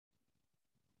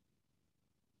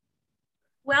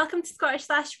Welcome to Scottish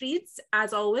Slash Reads.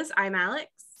 As always, I'm Alex.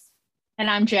 And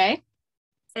I'm Jay.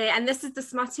 And this is the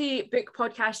smutty book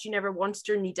podcast you never wanted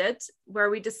or needed, where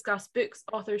we discuss books,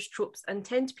 authors, tropes, and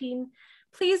Tentapeen.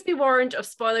 Please be warned of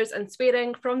spoilers and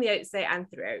swearing from the outset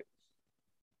and throughout.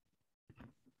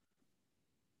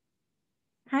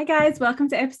 Hi guys, welcome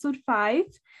to episode 5.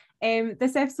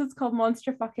 This episode's called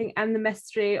Monsterfucking and the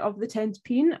Mystery of the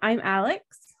Tentapeen. I'm Alex.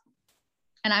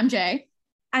 And I'm Jay.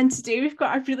 And today we've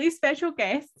got a really special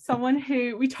guest, someone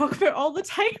who we talk about all the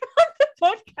time on the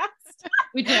podcast.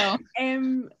 We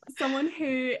do. Someone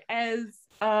who is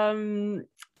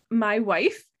my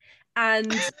wife,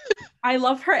 and I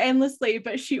love her endlessly,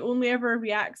 but she only ever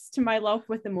reacts to my love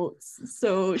with emotes.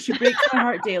 So she breaks my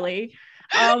heart daily.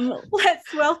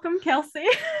 Let's welcome Kelsey.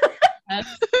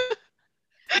 Yes.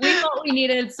 We thought we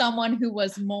needed someone who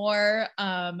was more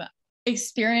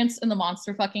experienced in the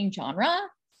monsterfucking genre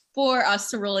for us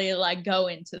to really go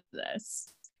into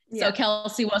this. Yeah. So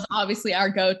Kelsey was obviously our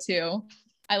go-to.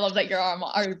 I love that you're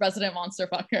our resident monster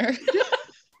fucker.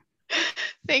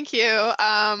 Thank you.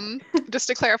 Just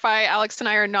to clarify, Alex and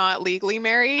I are not legally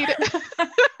married.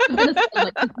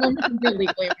 Legally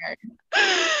married.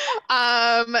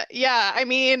 Yeah, I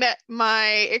mean, my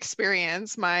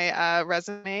experience, my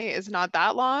resume is not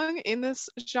that long in this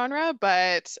genre,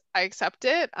 but I accept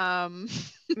it. I mean,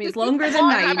 it's longer than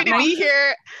mine. I'm happy to be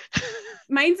here.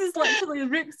 Mine's is literally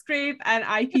Rook Scrape and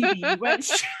IPB,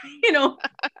 which, you know.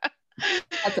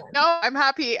 No, I'm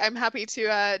happy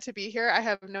to be here. I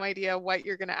have no idea what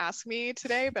you're going to ask me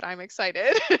today, but I'm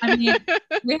excited. I mean,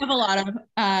 we have a lot of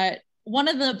one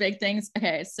of the big things.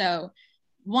 Okay, so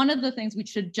one of the things we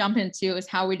should jump into is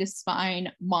how we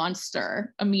define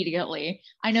monster immediately.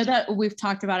 I know that we've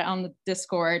talked about it on the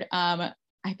Discord. I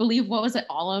believe, what was it,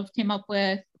 Olive came up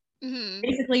with? Mm-hmm.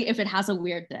 Basically, if it has a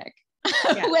weird dick.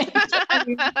 Yeah. Which,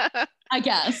 I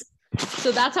guess.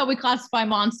 So that's how we classify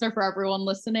monster for everyone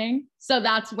listening. So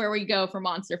that's where we go for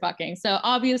monster fucking. So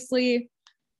obviously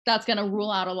that's going to rule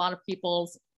out a lot of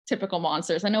people's typical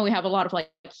monsters. I know we have a lot of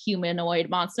humanoid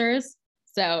monsters.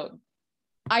 So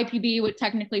IPB would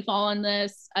technically fall in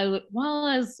this, as well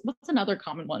as what's another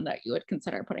common one that you would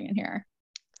consider putting in here?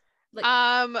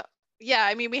 Yeah,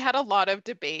 I mean, we had a lot of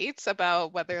debates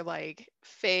about whether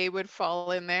Fae would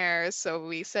fall in there. So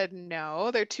we said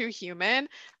no, they're too human.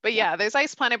 But yeah, there's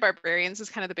Ice Planet Barbarians is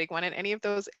kind of the big one. And any of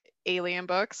those alien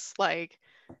books,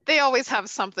 they always have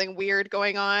something weird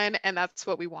going on, and that's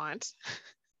what we want.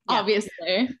 Yeah.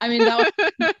 Obviously. I mean, that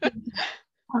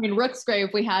was Rook's Grave,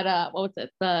 we had what was it?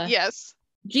 The Yes.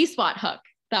 G-spot hook.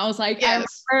 That was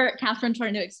yes. I remember Catherine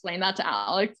trying to explain that to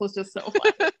Alex was just so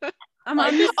fun. A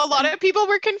lot of people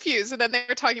were confused, and then they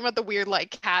were talking about the weird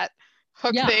cat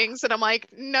hook things, and I'm like,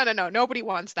 no, nobody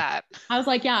wants that. I was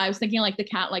like, yeah, I was thinking the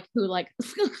cat who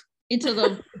into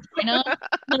the vagina.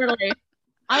 Literally,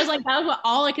 I was like, that was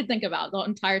all I could think about the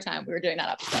entire time we were doing that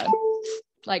episode.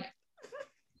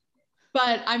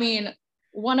 But I mean,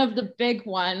 one of the big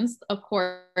ones, of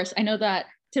course, I know that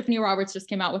Tiffany Roberts just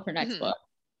came out with her next book,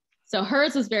 so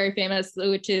hers is very famous,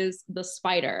 which is The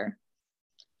Spider.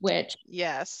 Which,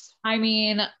 yes, I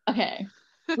mean, okay,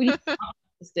 we need to talk about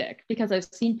this dick because I've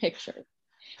seen pictures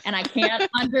and I can't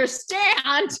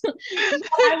understand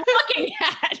what I'm looking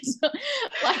at.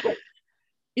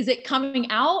 Is it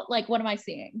coming out? What am I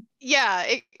seeing? Yeah.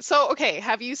 Okay.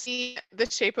 Have you seen The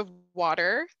Shape of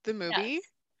Water, the movie? Yes.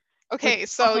 Okay.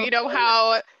 So you know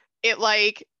how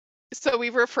it so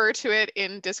we refer to it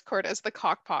in Discord as the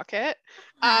cock pocket.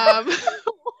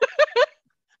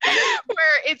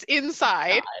 Where it's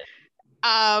inside,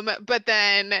 but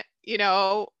then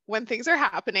when things are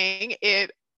happening,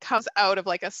 it comes out of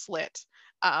a slit,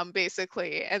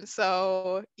 basically. And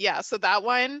so so that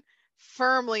one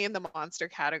firmly in the monster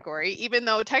category, even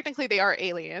though technically they are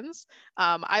aliens.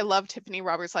 I love Tiffany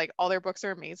Roberts, all their books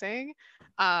are amazing.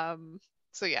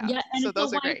 So and so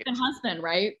those are great. Wife and husband,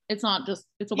 right? It's not just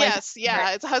it's a wife.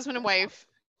 Yes, it's a husband and wife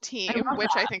team,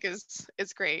 which I think is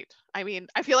great. I mean,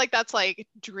 I feel like that's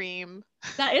dream.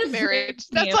 That is marriage.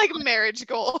 That's marriage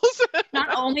goals. Not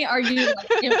only are you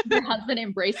your husband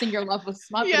embracing your love with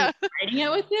smut, but he's writing it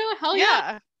with you. Hell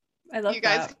yeah. I love you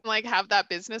guys can have that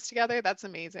business together. That's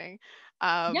amazing.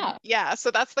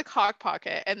 So that's the cock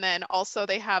pocket, and then also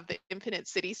they have the Infinite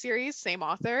City series, same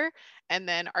author, and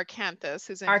then Arcanthus,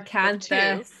 who's in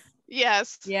Arcanthus.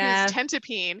 Yes, who's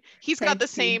Tentapeen. He's got the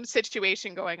same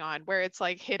situation going on where it's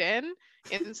hidden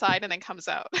inside and then comes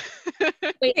out.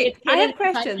 Wait, I have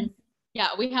questions. Yeah,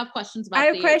 we have questions about I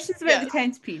have questions about the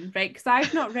Tentapeen, right? Because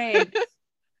I've not read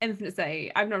Infinite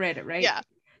City. I've not read it, right? Yeah.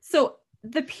 So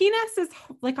the penis is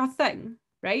a thing,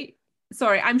 right?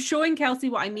 Sorry, I'm showing Kelsey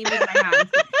what I mean with my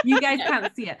hands. You guys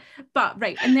can't see it. But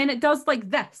right, and then it does like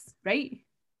this, right?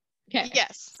 Okay.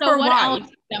 Yes. So what Alex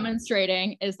is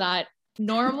demonstrating is that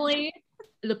normally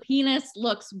the penis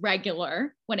looks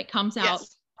regular when it comes out,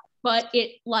 Yes. but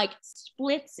it like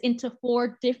splits into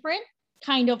 4 different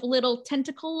kind of little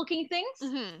tentacle looking things.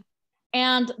 Mm-hmm.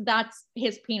 And that's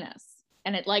his penis.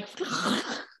 And it like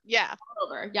Yeah.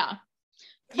 over. Yeah.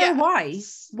 For why?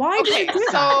 Why do you do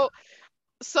that?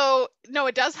 So no,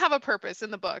 it does have a purpose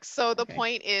in the book. So the Okay.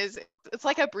 point is it's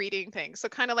like a breeding thing. So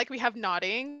kind of like we have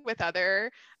nodding with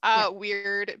other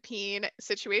weird peen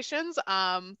situations.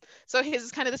 So his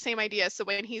is kind of the same idea. So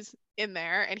when he's in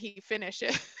there and he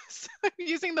finishes, I'm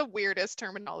using the weirdest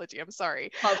terminology, I'm sorry.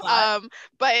 But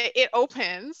it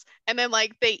opens and then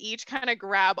like they each kind of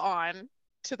grab on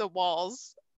to the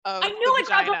walls of the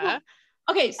vagina.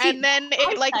 Okay, see, and then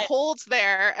it like holds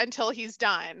there until he's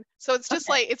done. So it's just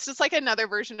like another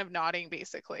version of nodding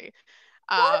basically.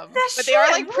 But they are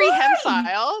like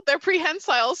prehensile. They're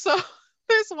prehensile. So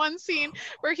there's one scene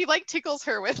where he like tickles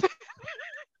her with it.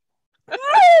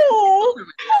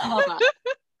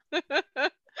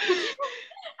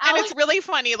 And it's really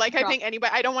funny. Like I think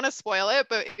anybody, I don't want to spoil it,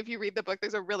 but if you read the book,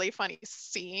 there's a really funny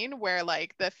scene where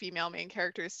like the female main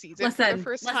character sees it for the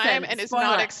first time and is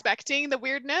not expecting the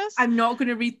weirdness. I'm not going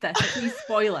to read this. Please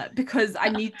spoil it because I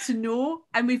need to know.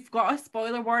 And we've got a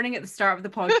spoiler warning at the start of the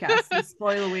podcast. So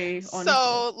spoil away. Honestly.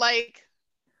 So like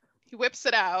he whips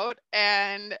it out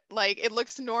and like it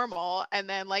looks normal, and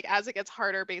then like as it gets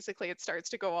harder, basically it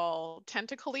starts to go all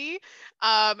tentacly.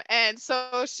 And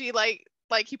so she like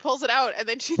he pulls it out and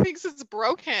then she thinks it's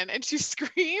broken and she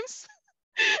screams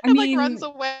and like runs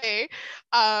away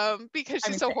because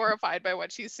she's so horrified by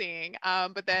what she's seeing.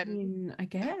 But then I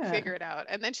get it. Figure it out,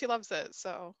 and then she loves it.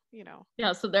 So you know.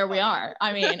 Yeah. So there we are.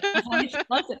 I mean,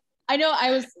 I know.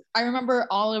 I remember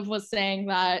Olive was saying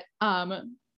that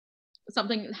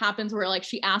something happens where like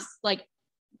she asks like,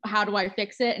 how do I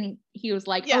fix it? And he was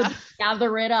like, oh,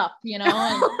 gather it up, you know.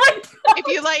 And if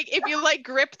you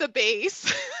grip the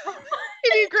base.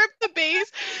 If you grip the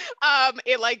base,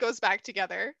 it like goes back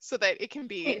together so that it can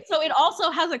be. Wait, so it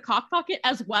also has a cock pocket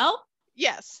as well?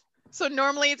 Yes. So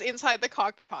normally it's inside the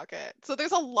cock pocket. So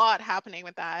there's a lot happening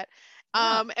with that.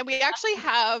 And we actually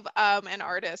have an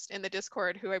artist in the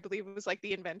Discord who I believe was like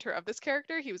the inventor of this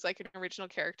character. He was like an original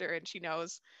character, and she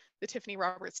knows the Tiffany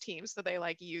Roberts team, so they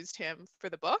like used him for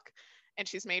the book, and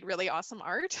she's made really awesome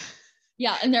art.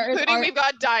 Yeah, and there is including we've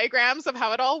got diagrams of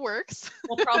how it all works.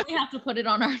 We'll probably have to put it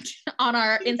on our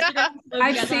Instagram. Yeah. So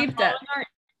I've saved it. Our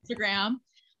Instagram.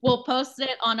 We'll post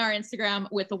it on our Instagram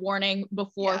with a warning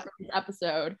before this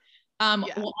episode.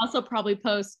 We'll also probably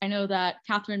post. I know that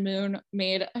Catherine Moon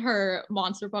made her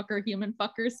monster fucker human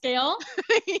fucker scale,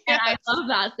 and I love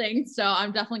that thing. So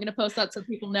I'm definitely going to post that so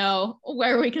people know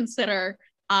where we consider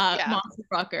monster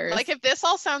fuckers. Like if this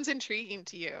all sounds intriguing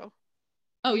to you.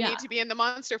 Oh, you need to be in the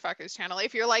Monsterfuckers channel.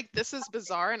 If you're like, this is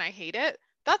bizarre and I hate it,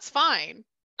 that's fine.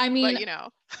 I mean, but, you know,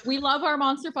 we love our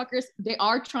Monsterfuckers. They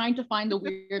are trying to find the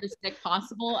weirdest dick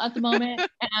possible at the moment.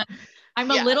 And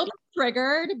I'm a little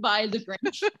triggered by the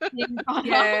Grinch.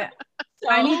 Yeah. So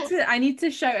I need to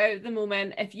shout out at the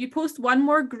moment. If you post one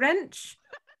more Grinch,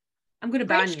 I'm gonna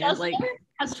ban you. Like,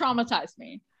 has traumatized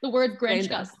me. The word Grinch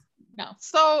does. No.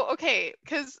 So okay,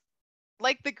 because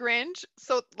like the Grinch,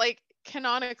 so like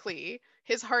canonically,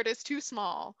 his heart is too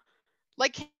small.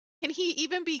 Like, can he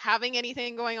even be having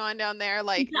anything going on down there?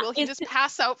 Like, will he just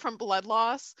pass out from blood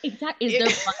loss? Exactly. Is there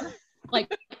blood?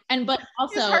 Like, and but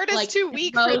also his heart is like, too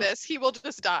weak for this. He will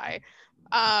just die.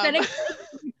 Then it's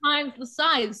 3 times the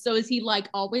size. So is he like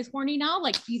always horny now?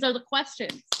 Like, these are the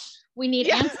questions we need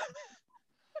answers.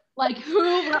 Like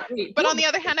who? But on the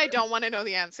other hand, I don't want to know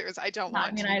the answers. I don't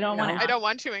want. I don't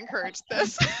want to encourage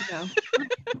this.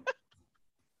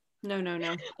 No.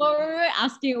 Well,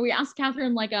 we asked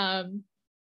Catherine like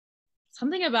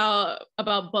something about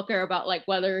Booker, about like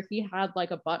whether he had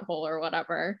like a butthole or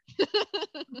whatever.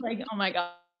 Like, oh my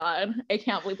god, I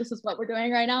can't believe this is what we're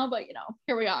doing right now, but you know,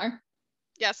 here we are.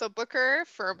 Yeah, so Booker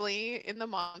firmly in the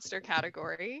monster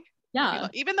category. Yeah.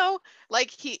 Even though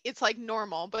like it's like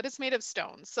normal, but it's made of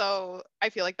stone. So I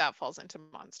feel like that falls into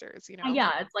monsters, you know?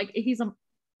 Yeah, it's like he's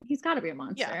got to be a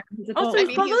monster. Yeah. Also, I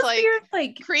mean, he's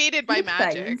like created by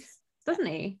magic. Things, doesn't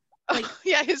he? Like,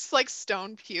 yeah, his like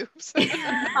stone pubes. Made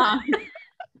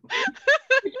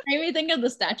me think of the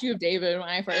Statue of David when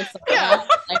I first saw it.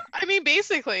 Like, I mean,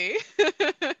 basically.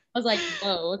 I was like,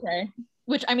 oh, okay.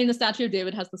 Which, I mean, the Statue of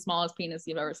David has the smallest penis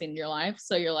you've ever seen in your life.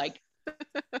 So you're like,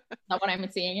 not what I'm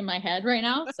seeing in my head right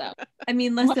now. So I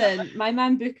mean, listen, my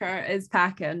man Booker is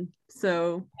packing.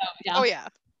 So oh yeah.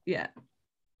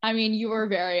 I mean, you were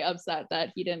very upset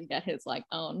that he didn't get his like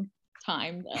own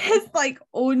time though. His like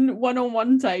own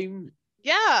one-on-one time.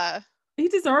 Yeah. He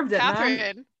deserved it,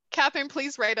 man. Catherine,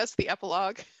 please write us the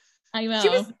epilogue. I know.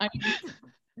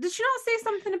 Did she not say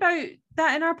something about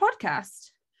that in our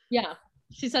podcast? Yeah.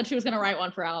 She said she was gonna write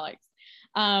one for Alex.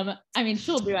 I mean,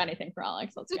 she'll do anything for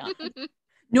Alex, let's be honest.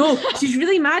 No, she's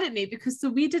really mad at me because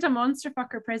we did a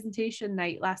Monsterfucker presentation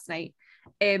night last night,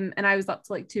 and I was up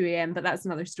to like 2 a.m, but that's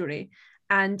another story.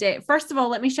 And first of all,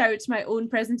 let me shout out to my own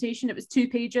presentation. It was 2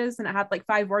 pages and it had like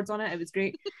 5 words on it. It was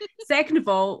great. Second of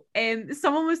all,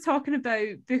 someone was talking about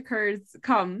Booker's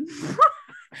cum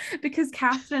because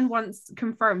Catherine once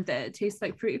confirmed that it tastes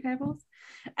like Fruity Pebbles.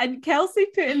 And Kelsey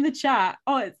put in the chat,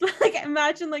 oh, it's like,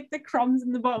 imagine like the crumbs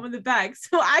in the bottom of the bag.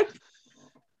 So I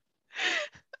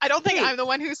don't think I'm the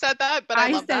one who said that, but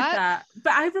I love said that.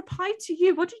 But I replied to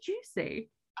you. What did you say?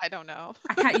 I don't know.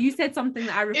 You said something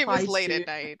that I replied to. It was late at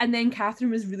night. And then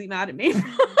Catherine was really mad at me.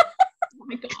 Oh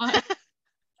my God.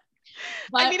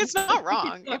 I mean, it's not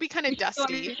wrong. It'd be kind of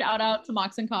dusty. Shout out to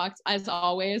Mox and Cox. As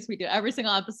always, we do every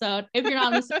single episode. If you're not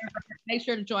on the server, make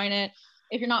sure to join it.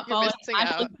 If you're not following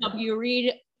Ashley W.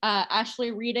 Reed,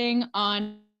 Ashley Reading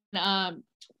on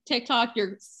TikTok,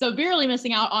 you're severely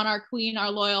missing out on our queen, our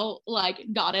loyal like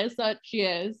goddess that she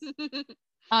is.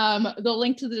 The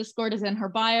link to the Discord is in her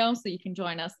bio, so you can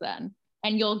join us then.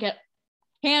 And you'll get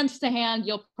hands to hand.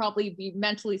 You'll probably be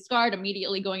mentally scarred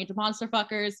immediately going into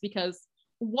Monsterfuckers because,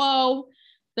 whoa,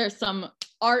 there's some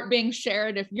art being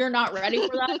shared. If you're not ready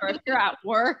for that, or if you're at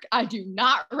work, I do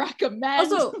not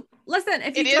recommend. Also, listen,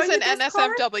 if you join the an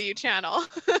Discord, NSFW channel.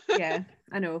 Yeah,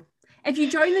 I know. If you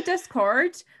join the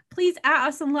Discord, please at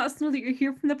us and let us know that you're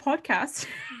here from the podcast,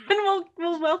 and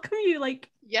we'll welcome you. Like,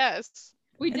 yes,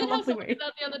 we did have someone do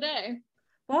that the other day.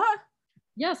 What?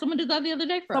 Yeah, someone did that the other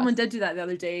day for us. Someone did do that the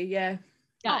other day. Yeah.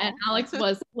 Yeah, and Alex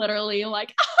was literally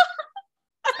like,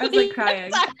 I was like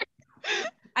crying.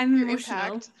 I'm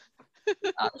emotional.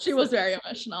 She was very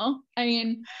emotional. I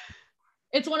mean,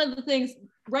 it's one of the things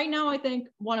right now. I think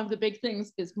one of the big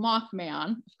things is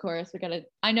Mothman. Of course,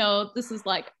 I know this is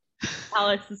like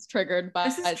Alex is triggered by.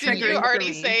 Did you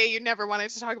already say you never wanted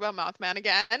to talk about Mothman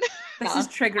again? This is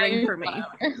triggering for me.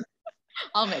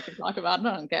 I'll make her talk about it.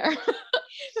 I don't care.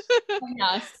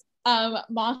 Yes.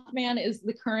 Mothman is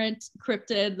the current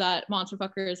cryptid that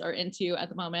Monsterfuckers are into at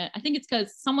the moment. I think it's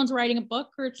because someone's writing a book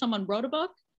or someone wrote a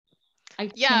book.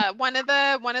 One of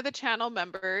the channel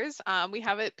members, we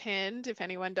have it pinned if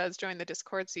anyone does join the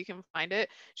Discord so you can find it.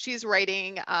 She's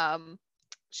writing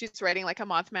like a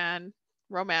Mothman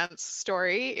romance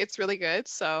story. It's really good,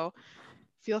 so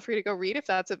feel free to go read if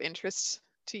that's of interest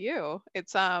to you.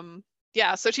 It's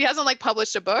so she hasn't like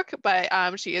published a book, but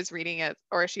she is writing it.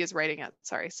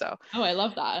 Sorry. So I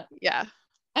love that. Yeah.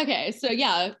 Okay, so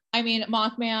yeah, I mean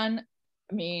Mothman,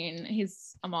 I mean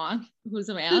he's a moth who's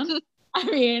a man. I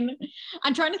mean,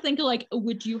 I'm trying to think of like,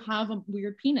 would you have a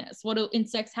weird penis? What do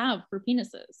insects have for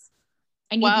penises?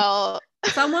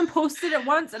 Someone posted it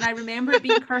once and I remember it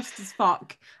being cursed as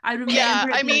fuck. I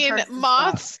mean,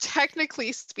 moths,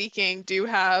 technically speaking, do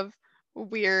have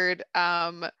weird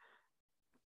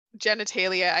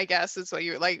genitalia, I guess is what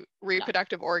you like,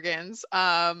 reproductive organs.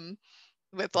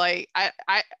 With like,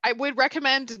 I would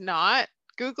recommend not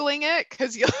Googling it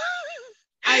because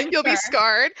you'll be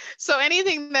scarred. So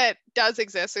anything that does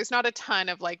exist, there's not a ton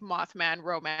of like Mothman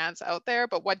romance out there,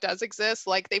 but what does exist,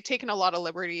 like they've taken a lot of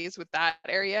liberties with that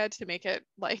area to make it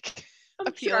like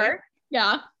appealing. Sure.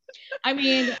 Yeah. I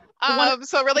mean,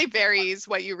 so it really varies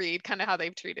what you read, kind of how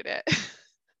they've treated it.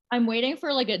 I'm waiting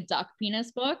for like a duck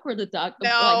penis book where the duck.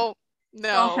 No.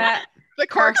 The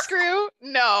corkscrew.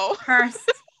 No. Cursed.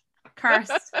 I'm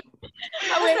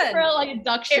waiting for like a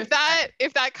duck. If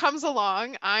that comes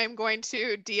along, I'm going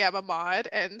to DM a mod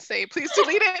and say, please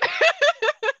delete it.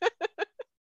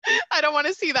 I don't want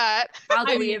to see that. I'll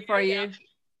delete it for you.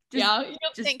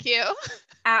 Thank you.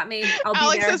 At me.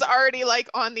 Alex is already like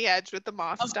on the edge with the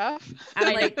moth stuff.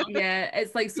 I'm like, yeah,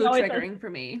 it's like so triggering for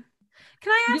me.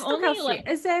 Can I ask Kelsey,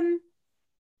 is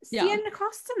Sienna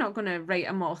Costa not going to write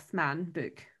a Mothman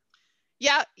book?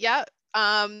 Yeah.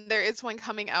 There is one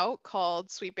coming out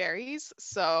called Sweet Berries.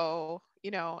 So,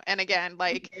 and again,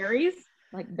 like berries,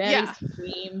 like berries,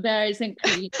 cream, berries and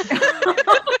cream.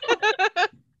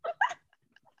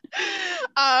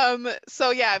 So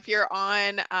yeah, if you're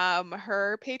on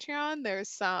her Patreon, there's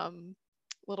some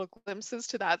little glimpses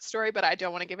to that story, but I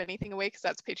don't want to give anything away because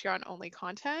that's Patreon only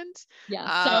content.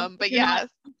 Yeah. But yeah,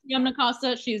 Sienna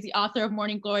Costa, she's the author of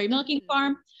Morning Glory Milking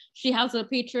Farm. She has a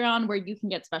Patreon where you can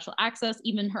get special access,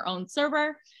 even her own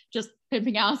server. Just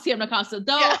pimping out Sienna Costa.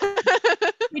 Though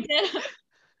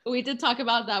we did talk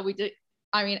about that.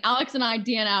 I mean, Alex and I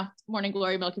DNF'd Morning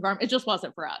Glory Milky Farm. It just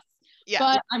wasn't for us. Yeah.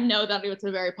 But I know that it's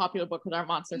a very popular book with our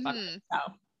monster fuckers. So,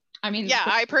 I mean, yeah,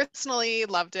 I personally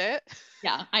loved it.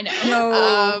 Yeah, I know.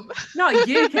 No, not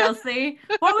you, Kelsey.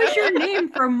 What was your name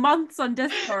for months on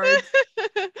Discord?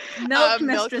 Milk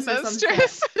Mistress or something.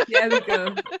 Yeah, we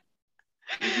go.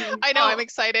 I know. I'm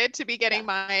excited to be getting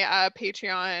my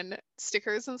Patreon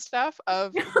stickers and stuff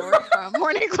of Lord from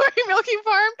Morning Glory Milky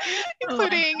Farm,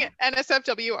 including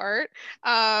NSFW art.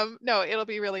 No, it'll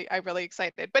be I'm really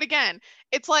excited. But again,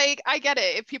 it's like, I get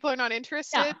it. If people are not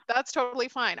interested, that's totally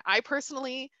fine. I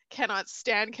personally cannot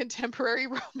stand contemporary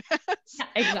romance. Yeah,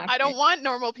 exactly. I don't want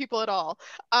normal people at all.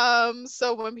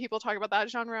 So when people talk about that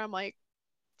genre, I'm like,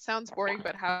 sounds boring,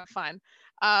 but have fun.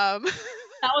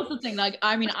 That was the thing. Like,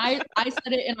 I mean, I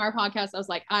said it in our podcast. I was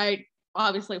like, I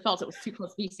obviously felt it was too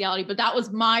close to bestiality, but that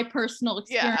was my personal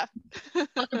experience. Yeah.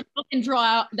 People can draw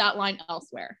out that line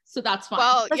elsewhere, so that's fine.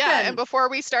 Well, yeah. And before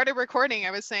we started recording,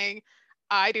 I was saying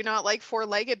I do not like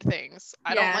four-legged things.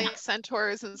 I don't like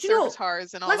centaurs and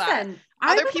servitors and all that.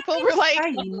 Other people were like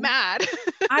mad.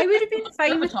 I would have been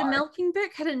fine with the milking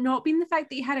book had it not been the fact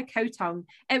that he had a cow tongue.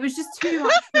 It was just too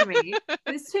much for me.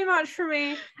 It was too much for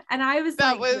me, and I was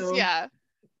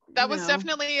that was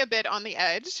definitely a bit on the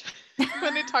edge.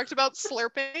 When it talked about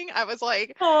slurping, I was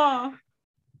like, oh,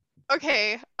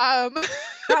 okay.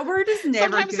 That word is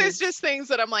never sometimes good. There's just things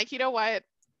that I'm like, you know what?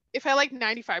 If I like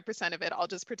 95% of it, I'll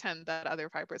just pretend that other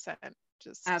 5%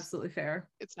 just absolutely fair.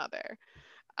 It's not there.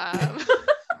 I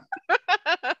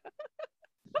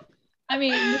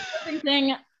mean, the slurping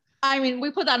thing, I mean, we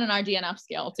put that in our DNF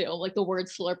scale too, like the word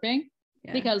slurping,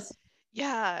 because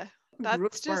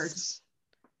that's just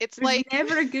it's there's like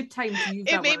never a good time to use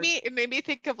that word. It made me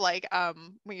think of like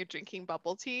when you're drinking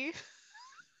bubble tea.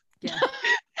 Yeah.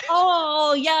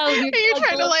 Oh yeah. You're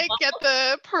trying to like get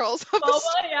the pearls of the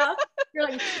yeah. You're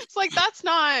like, it's like that's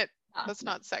not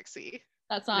sexy.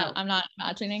 That's not. No. I'm not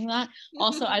imagining that.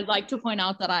 Also, I'd like to point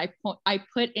out that I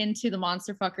put into the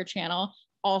Monsterfucker channel.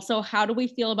 Also, how do we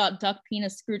feel about duck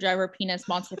penis, screwdriver penis,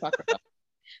 Monsterfucker?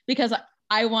 Because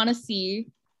I want to see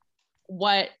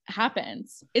what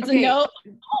happens. It's a no.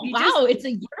 Oh wow! It's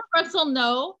a universal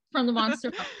no from the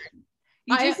Monsterfucker.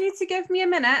 You just need to give me a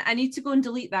minute. I need to go and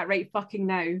delete that right fucking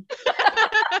now.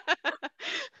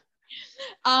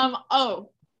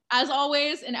 As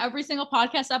always, in every single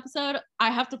podcast episode, I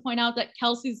have to point out that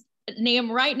Kelsey's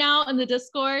name right now in the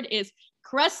Discord is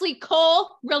Cressley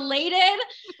Cole related.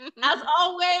 As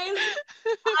always,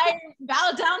 I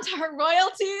bow down to her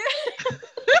royalty.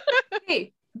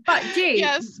 Hey, but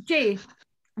Jay,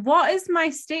 what is my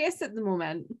status at the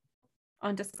moment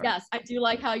on Discord? Yes, I do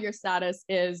like how your status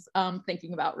is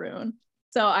thinking about Rune.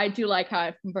 So I do like how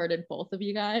I've converted both of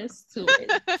you guys to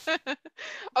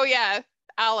Oh yeah,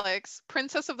 Alex,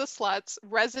 Princess of the Sluts,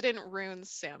 resident Rune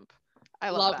simp. I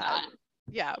love that.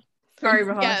 Yeah. Sorry,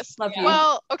 Rahash. Yes. Love you.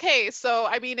 Well, okay, so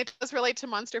I mean, it does relate to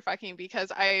Monsterfucking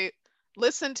because I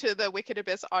listened to the Wicked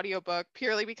Abyss audiobook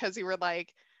purely because you were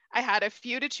like, I had a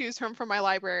few to choose from my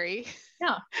library.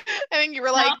 Yeah. I think you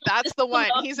were like, that's the one.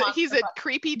 He's a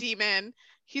creepy demon.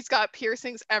 He's got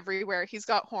piercings everywhere. He's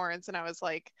got horns. And I was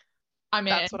like,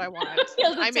 that's what I want.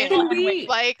 I'm in.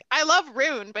 Like, I love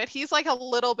Rune, but he's like a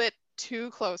little bit too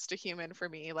close to human for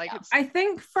me. Like, I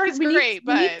think we need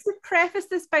to preface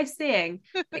this by saying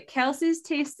that Kelsey's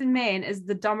taste in men is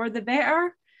the dumber the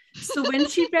better. So when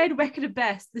she read Wicked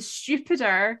Abyss, the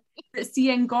stupider that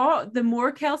Cian got, the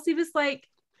more Kelsey was like,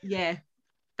 yeah,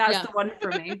 that's the one for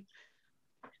me.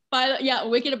 But yeah,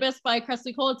 Wicked Abyss by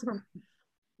Cressley Cole, it's from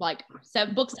like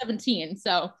book 17.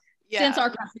 So since our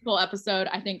Cressley Cole episode,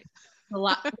 I think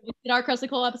in our Cressley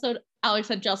Cole episode, Alex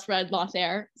had just read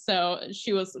Lothair, so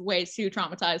she was way too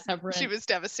traumatized to have Rune. She was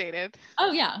devastated.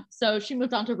 Oh yeah, so she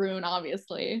moved on to Rune,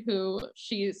 obviously, who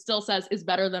she still says is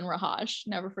better than Rahash.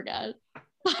 Never forget.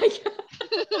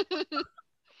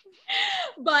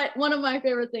 But one of my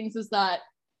favorite things is that,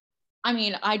 I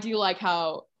mean, I do like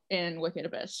how in Wicked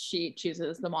Abyss she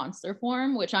chooses the monster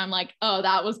form, which I'm like, oh,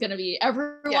 that was gonna be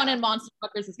everyone in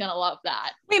Monsterfuckers is gonna love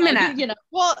that. Wait a minute, you know.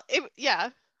 Well,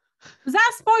 was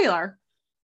that a spoiler?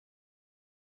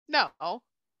 No, what?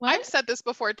 I've said this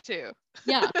before too.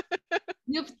 Yeah,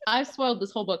 I've spoiled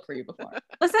this whole book for you before.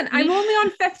 Listen, I'm only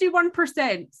on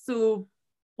 51%, so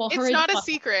it's not a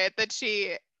secret that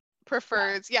she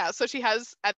prefers. Yeah, so she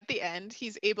has at the end,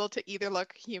 he's able to either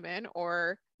look human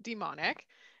or demonic.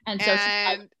 And so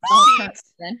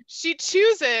she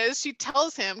chooses, she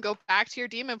tells him, go back to your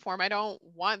demon form. I don't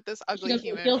want this ugly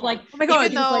human form. Like, oh my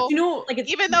god,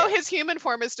 even though his human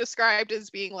form is described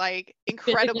as being like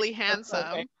incredibly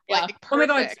handsome, like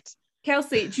perfect. Oh my god.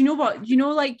 Kelsey, do you know what? Do you know,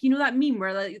 like, you know that meme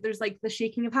where like there's like the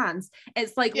shaking of hands?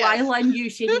 It's like Yes. Lila and you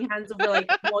shaking hands over like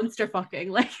monster fucking.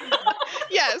 Like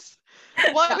Yes.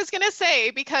 Well, I was gonna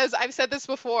say, because I've said this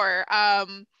before,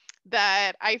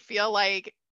 that I feel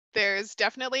like there's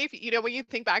definitely, you know, when you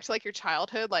think back to like your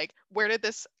childhood, like where did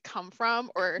this come from?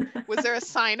 Or was there a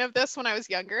sign of this when I was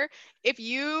younger? If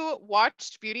you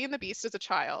watched Beauty and the Beast as a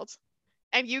child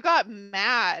and you got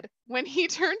mad when he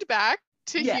turned back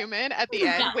to human at the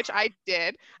end, which I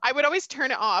did, I would always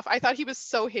turn it off. I thought he was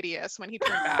so hideous when he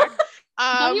turned back.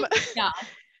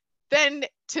 Then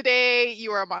today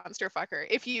you are a monster fucker.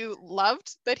 If you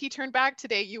loved that he turned back,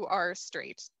 today you are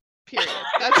straight. Period.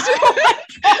 That's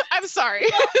I'm sorry.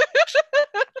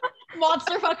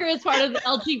 Monster fucker is part of the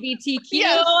LGBTQ.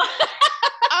 Yes.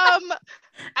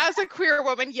 As a queer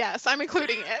woman, yes, I'm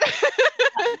including it.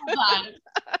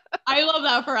 I love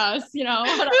that for us, you know.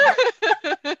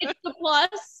 It's the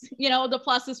plus, you know, the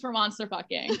plus is for monster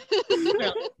fucking.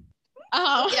 Really.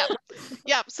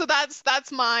 Yeah. So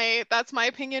that's my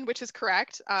opinion, which is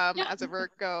correct. As a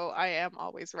Virgo, I am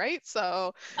always right.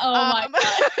 So my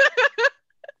God.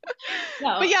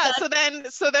 No, but yeah, so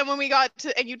then when we got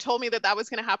to, and you told me that was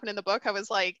going to happen in the book, I was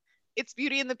like, it's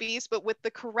Beauty and the Beast, but with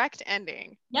the correct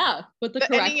ending. Yeah, with the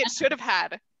correct ending it should have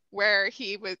had, where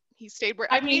he stayed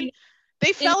where, I mean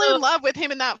they fell in love with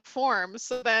him in that form.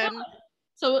 So then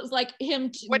so it was like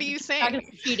him what do you say?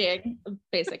 Cheating,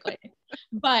 basically.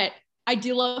 But I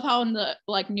do love how in the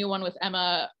like new one with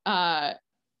Emma, I'm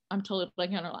totally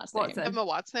blanking on her last name. Emma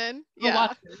Watson.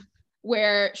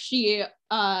 Where she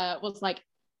was like,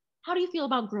 how do you feel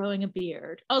about growing a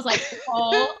beard? I was like,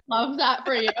 oh, love that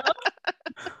for you.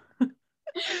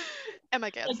 Emma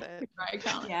gets it.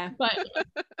 Yeah. But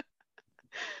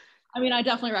I mean, I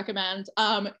definitely recommend.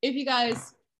 If you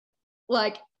guys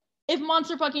like, if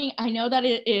monster fucking, I know that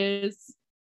it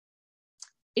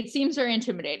seems very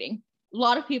intimidating. A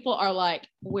lot of people are like,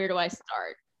 where do I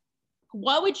start?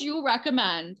 What would you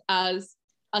recommend as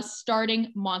a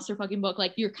starting monster fucking book?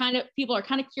 Like people are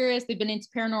kind of curious, they've been into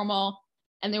paranormal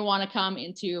and they want to come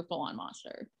into full-on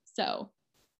monster. So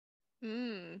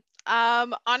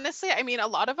honestly, I mean, a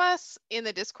lot of us in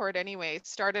the Discord anyway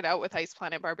started out with Ice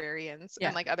Planet Barbarians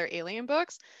and like other alien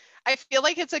books. I feel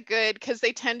like it's a good, because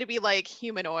they tend to be like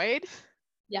humanoid.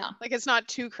 Yeah. Like it's not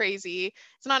too crazy.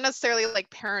 It's not necessarily like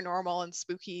paranormal and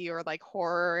spooky or like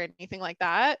horror or anything like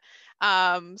that.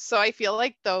 So I feel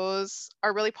like those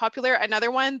are really popular. Another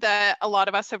one that a lot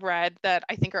of us have read that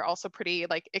I think are also pretty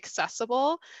like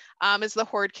accessible is the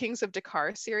Horde Kings of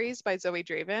Dakar series by Zoe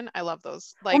Draven. I love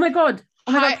those. Like, oh my god,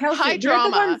 Kelsey, high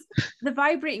drama. The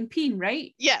vibrating peen,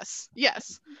 right? Yes.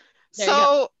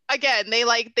 So again, they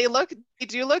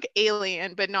do look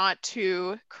alien, but not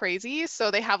too crazy.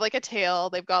 So they have like a tail,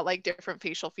 they've got like different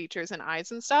facial features and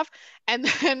eyes and stuff. And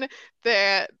then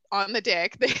on the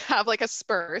dick, they have like a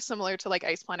spur similar to like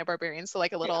Ice Planet Barbarians. So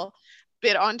like a little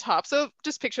bit on top. So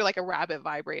just picture like a rabbit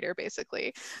vibrator,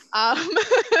 basically. But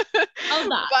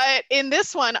in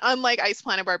this one, unlike Ice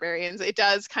Planet Barbarians, it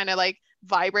does kind of like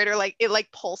vibrate, or like it like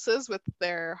pulses with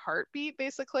their heartbeat,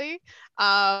 basically.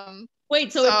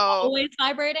 Wait, so it's always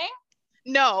vibrating?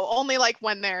 No, only like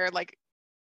when they're like,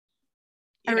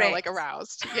 you know, like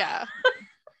aroused. Yeah.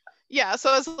 Yeah.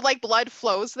 So as like blood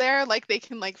flows there, like they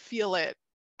can like feel it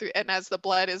through, and as the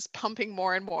blood is pumping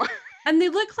more and more. And they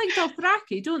look like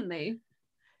Dothraki, don't they?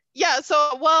 Yeah.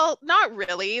 So, well, not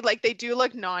really. Like they do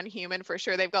look non-human for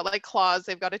sure. They've got like claws,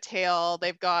 they've got a tail,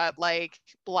 they've got like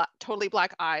totally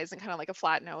black eyes and kind of like a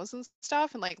flat nose and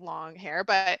stuff, and like long hair.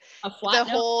 But the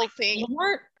whole thing.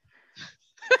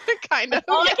 Kind of.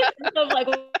 All I can think of, like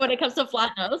when it comes to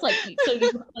flat nose, like so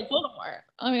you like Voldemort.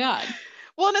 Oh my god.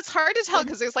 Well, and it's hard to tell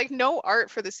because there's like no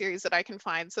art for the series that I can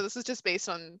find. So this is just based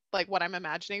on like what I'm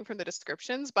imagining from the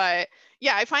descriptions. But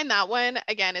yeah, I find that one,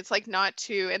 again, it's like not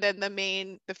too, and then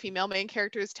the female main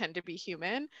characters tend to be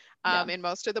human in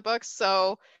most of the books.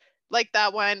 So like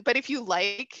that one. But if you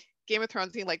like Game of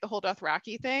Thrones and like the whole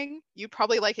Dothraki thing, you'd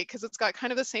probably like it because it's got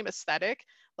kind of the same aesthetic.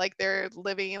 Like they're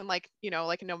living in like, you know,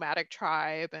 like a nomadic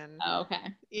tribe, and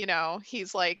you know,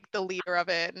 he's like the leader of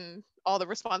it and all the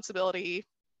responsibility,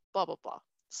 blah blah blah.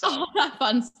 So all that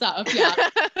fun stuff. Yeah.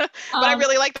 But I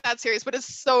really like that series, but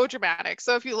it's so dramatic.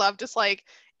 So if you love just like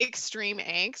extreme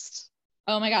angst,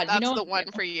 oh my god, that's the one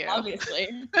for you. Obviously.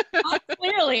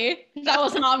 Clearly, that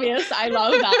wasn't obvious. I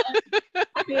love that.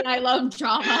 I mean, I love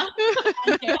drama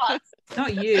and chaos.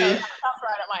 Not you. So that's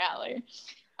right up my alley.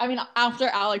 I mean, after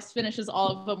Alex finishes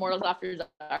all of Immortals After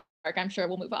Dark, I'm sure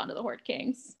we'll move on to the Horde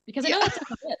Kings, because I know that's on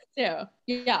the list too.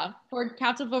 Yeah,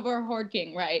 Captive of a Horde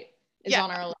King, right? Is on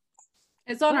our list.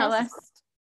 It's on our list.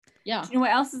 Yeah. Do you know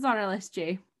what else is on our list,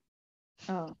 Jay?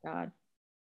 Oh God.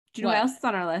 Do you know what else is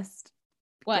on our list?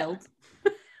 What? Guild.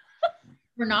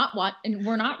 We're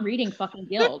not reading fucking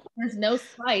Guild. There's no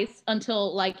spice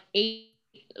until like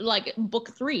book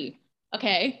 3.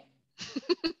 Okay.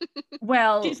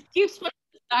 Well, keeps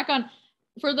back on.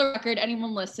 For the record,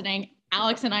 anyone listening,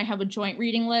 Alex and I have a joint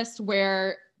reading list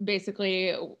where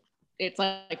basically it's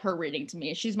like her reading to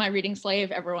me. She's my reading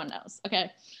slave. Everyone knows. Okay.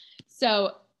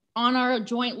 So on our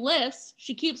joint list,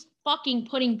 she keeps fucking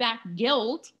putting back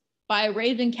Guild by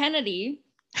Raven Kennedy.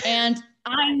 And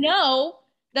I know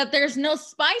that there's no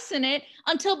spice in it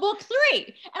until book 3.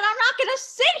 And I'm not going to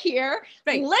sit here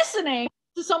listening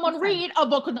to someone read a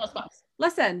book with no spice.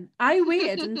 Listen, I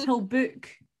waited until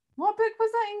what book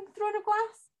was that in Throne of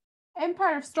Glass?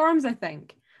 Empire of Storms, I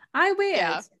think. I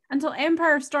waited until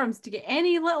Empire of Storms to get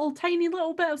any tiny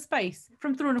little bit of spice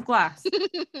from Throne of Glass.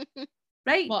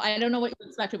 Right? Well, I don't know what you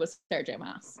expected with Sarah J.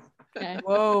 Maas. Okay.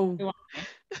 Whoa.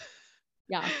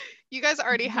 Yeah. You guys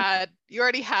already had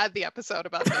the episode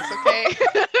about this, okay?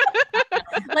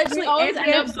 Literally, we always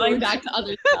end up going back to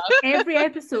other stuff. Every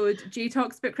episode, Jay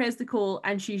talks about Cres Cole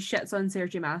and she shits on Sarah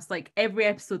J. Maas. Like every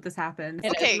episode this happens.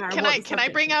 Okay, can I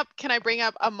bring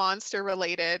up a monster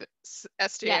related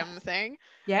SJM thing?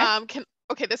 Yeah.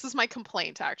 Okay, this is my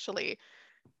complaint actually.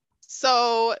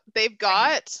 So they've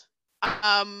got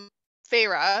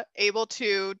Feyre able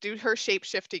to do her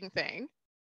shape-shifting thing.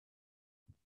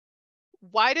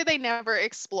 Why do they never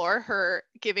explore her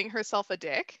giving herself a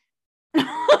dick?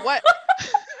 What?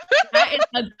 That is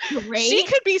a great. She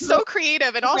could be so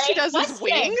creative, and all she does is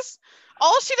wings.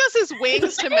 All she does is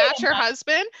wings to match her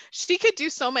husband. She could do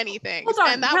so many things. Hold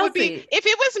on, and that Kelsey. would be, if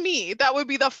it was me, that would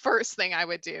be the first thing I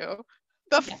would do.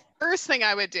 First thing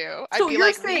I would do. So I'd be you're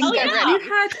like, saying get ready.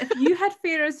 if you had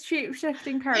Feyre's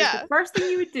shape-shifting powers, the first thing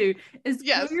you would do is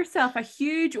grow yourself a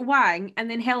huge wang and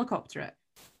then helicopter it.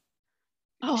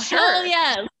 Oh, sure. Hell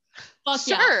yes. Fuck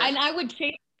sure. Yeah. And I would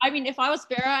chase, if I was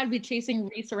Feyre, I'd be chasing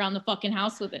Reese around the fucking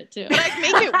house with it too. But I'd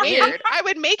make it weird. I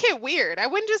would make it weird. I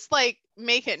wouldn't just like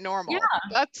make it normal. Yeah.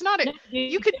 That's not it. No,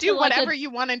 you could do whatever you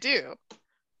want to do.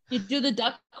 You do the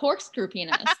duck corkscrew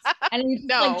penis. And you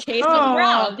like chase them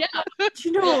around. Yeah. Do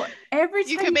you know, every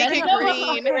time you can make it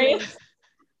green.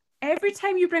 Every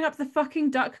time you bring up the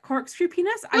fucking duck corkscrew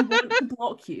penis, I want to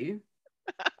block you.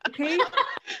 Okay?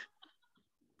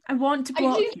 I want to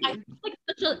block you.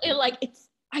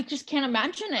 I just can't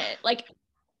imagine it. Like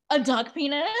a duck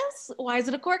penis? Why is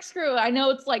it a corkscrew? I know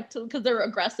it's like because they're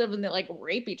aggressive and they like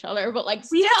rape each other, but like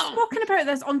we have spoken about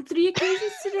this on 3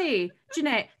 occasions today,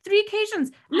 Jeanette. 3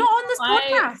 occasions, not on this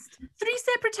podcast. 3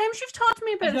 separate times you've talked to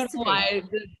me about this today.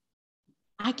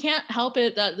 I can't help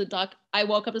it that the duck. I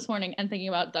woke up this morning and thinking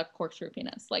about duck corkscrew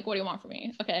penis. Like, what do you want from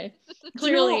me? Okay,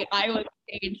 clearly I was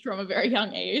aged from a very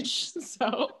young age.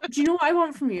 So, do you know what I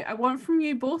want from you? I want from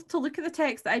you both to look at the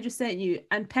text that I just sent you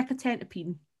and pick a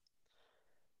Tentapeen.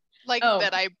 Like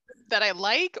that I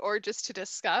like, or just to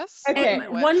discuss. Okay,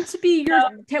 one to be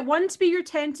your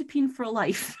Tentapeen for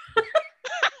life.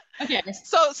 Okay.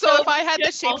 So if I had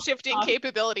the shape-shifting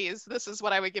capabilities, this is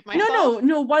what I would give myself.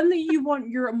 No, one that you want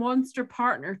your monster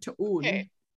partner to own.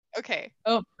 Okay.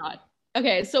 Oh God.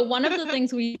 Okay, so one of the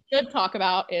things we should talk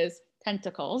about is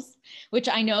tentacles, which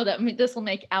I know that this will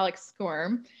make Alex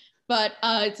squirm, but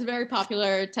it's very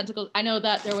popular. Tentacles. I know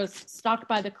that there was Stalked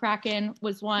by the Kraken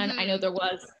was one. I know there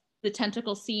was the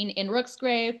tentacle scene in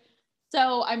Rooksgrave.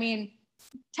 So I mean,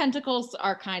 tentacles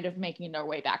are kind of making their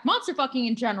way back. Monsterfucking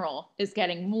in general is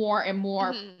getting more and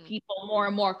more people, more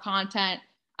and more content.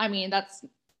 I mean,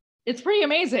 it's pretty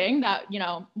amazing that, you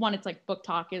know, one, it's like book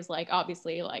talk is like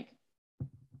obviously like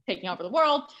taking over the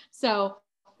world. So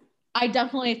I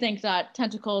definitely think that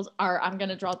tentacles I'm going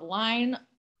to draw the line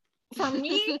for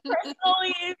me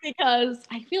personally, because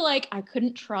I feel like I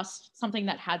couldn't trust something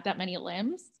that had that many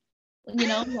limbs, you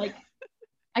know, like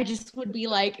I just would be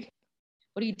like,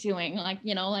 what are you doing? Like,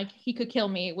 you know, like he could kill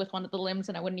me with one of the limbs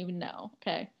and I wouldn't even know.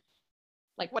 Okay.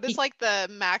 Like, what is like the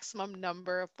maximum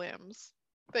number of limbs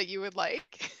that you would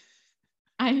like?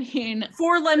 I mean,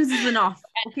 4 limbs is enough.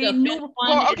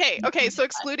 Okay. Okay. So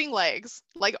excluding legs,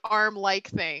 like arm-like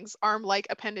things, arm-like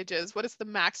appendages, what is the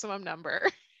maximum number?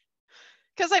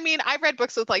 Because I mean, I've read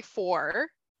books with like 4,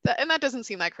 and that doesn't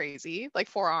seem that crazy. Like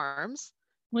 4 arms.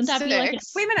 Wouldn't that be like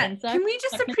wait a minute, can we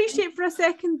just appreciate for a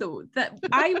second though that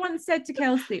I once said to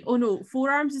Kelsey, oh no, 4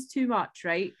 arms is too much,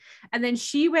 right? And then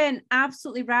she went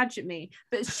absolutely rage at me,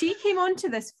 but she came onto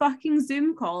this fucking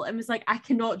Zoom call and was like, I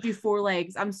cannot do 4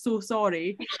 legs, I'm so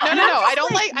sorry. No, I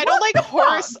don't like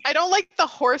horse. I don't like the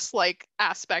horse-like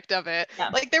aspect of it.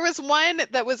 Yeah. Like there was one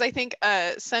that was, I think,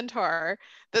 a centaur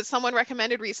that someone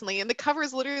recommended recently, and the cover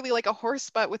is literally like a horse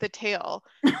butt with a tail.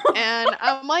 And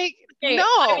I'm like, Okay, No.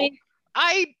 I mean,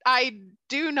 I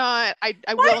do not. I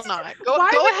will not. Go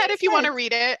ahead if you want to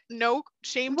read it. No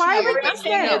shame to Why you. when But you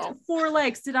said no. 4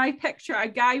 legs, did I picture a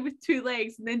guy with 2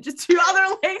 legs and then just 2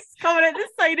 other legs coming out the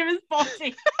side of his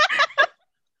body?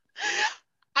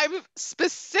 I'm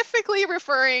specifically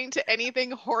referring to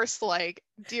anything horse-like,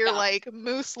 deer-like,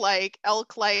 moose-like,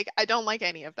 elk-like. I don't like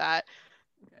any of that.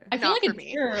 I feel Not like for a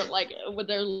me. deer, like with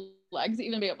their legs,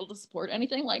 even be able to support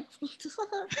anything, like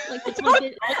I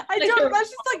don't. That's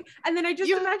just like, and then I just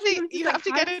imagine them just you like have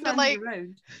to get into like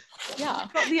around. yeah.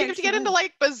 You have to get into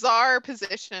like bizarre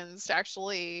positions to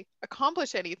actually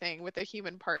accomplish anything with a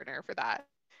human partner for that.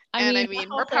 I mean,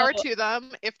 more power to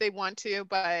them if they want to,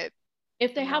 but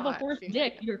if they have a horse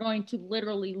dick, you're going to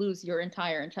literally lose your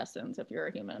entire intestines if you're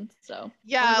a human. So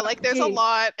yeah, like there's a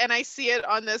lot, and I see it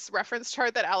on this reference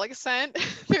chart that Alex sent.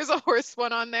 There's a horse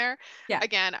one on there. Yeah.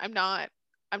 Again, I'm not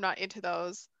into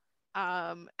those.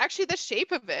 Actually, the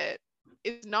shape of it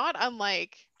is not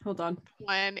unlike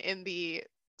one in the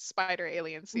Spider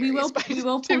Alien series. We will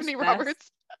post Tiffany Roberts.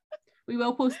 We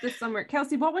will post this somewhere.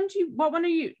 Kelsey, what one are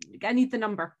you? I need the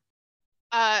number.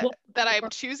 That I'm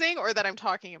choosing or that I'm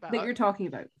talking about? That you're talking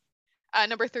about.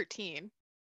 Number 13.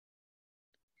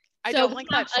 I don't like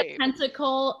that shape. A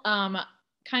tentacle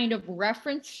kind of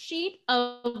reference sheet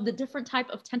of the different type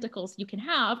of tentacles you can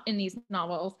have in these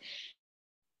novels.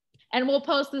 And we'll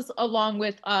post this along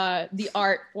with the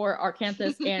art for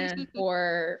Arcanthus and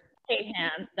for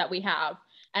Hand that we have.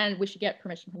 And we should get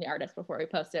permission from the artist before we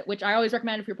post it, which I always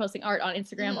recommend if you're posting art on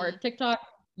Instagram or TikTok.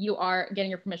 You are getting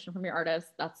your permission from your artist.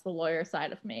 That's the lawyer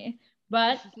side of me.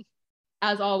 But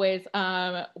as always,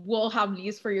 we'll have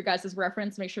these for you guys'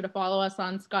 reference. Make sure to follow us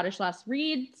on Scottish Last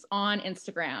Reads on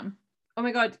Instagram. Oh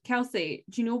my God, Kelsey,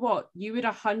 do you know what? You would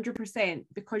 100%,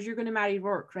 because you're going to marry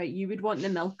Rourke, right? You would want the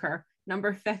milker,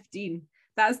 number 15.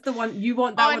 That's the one, you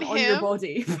want that one on your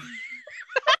body.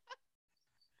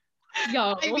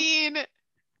 Yo. I mean,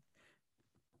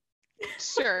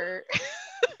 sure.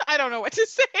 I don't know what to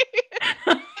say.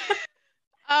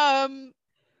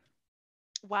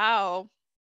 Wow.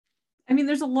 I mean,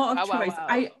 there's a lot of choice.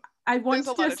 Wow. I want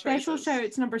to do a special shout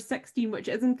out to number 16, which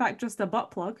is in fact just a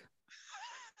butt plug.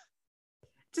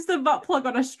 Just a butt plug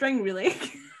on a string, really.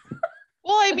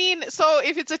 Well, I mean, so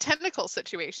if it's a tentacle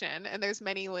situation and there's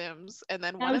many limbs and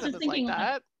then one of them is like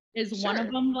that. Is one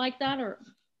of them like that or?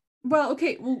 Well,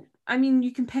 okay. Well, I mean,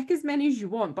 you can pick as many as you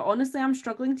want, but honestly, I'm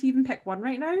struggling to even pick one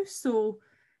right now. So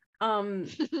you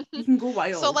can go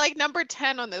wild. So like number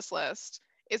 10 on this list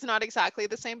is not exactly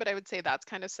the same, but I would say that's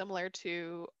kind of similar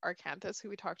to Arcanthus, who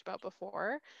we talked about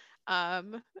before.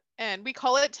 And we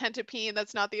call it Tentapeen.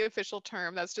 That's not the official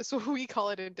term. That's just what we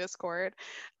call it in Discord.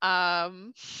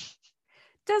 Does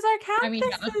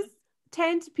Arcanthus's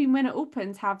Tentapeen, when it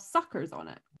opens, have suckers on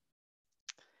it?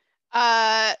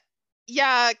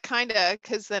 Yeah, kind of,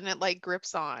 because then it like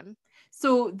grips on.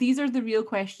 So these are the real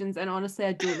questions, and honestly,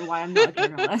 I don't know why I'm not a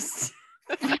journalist.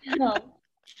 No.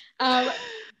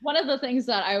 One of the things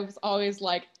that I was always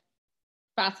like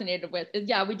fascinated with is,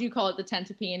 we do call it the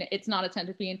Tentapeen. It's not a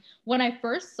Tentapeen. When I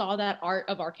first saw that art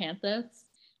of Arcanthus,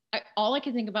 all I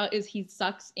could think about is he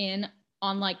sucks in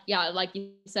on like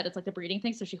you said, it's like the breeding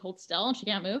thing. So she holds still and she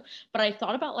can't move. But I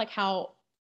thought about like how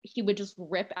he would just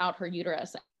rip out her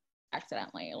uterus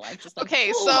accidentally, like just like.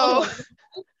 Okay, so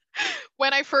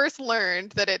when I first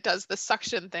learned that it does the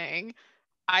suction thing,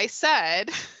 I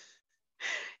said,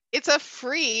 it's a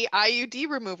free IUD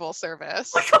removal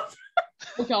service.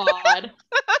 Oh God.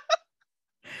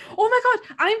 Oh my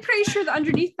God. I'm pretty sure that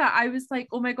underneath that, I was like,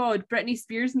 oh my God, Britney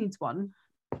Spears needs one.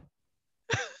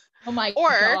 Oh my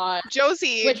God. Or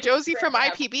Josie from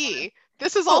IPB.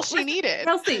 This is all she needed.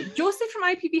 Kelsey, Josie from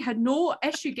IPB had no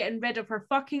issue getting rid of her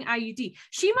fucking IUD.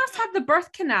 She must have the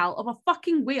birth canal of a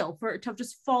fucking whale for it to have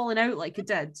just fallen out like it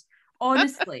did.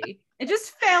 Honestly, it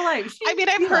just fell out. I mean,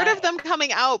 I've heard of them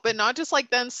coming out, but not just like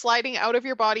then sliding out of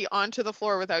your body onto the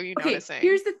floor without you noticing.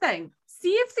 Here's the thing.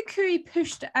 See if the Cooey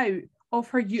pushed it out of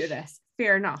her uterus,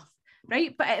 fair enough,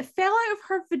 right? But it fell out of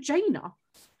her vagina.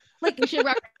 Like, we should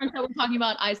reference that we're talking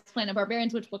about Ice Planet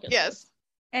Barbarians. Which book is yes. This?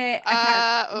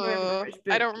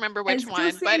 I don't remember which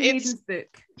one, but it's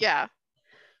book. Yeah.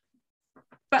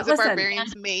 But listen,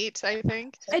 Barbarian's Mate, I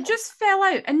think. It just fell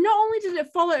out, and not only did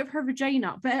it fall out of her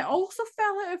vagina, but it also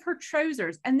fell out of her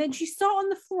trousers. And then she saw it on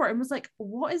the floor and was like,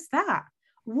 "What is that?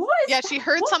 What is?" Yeah, she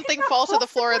heard something fall to the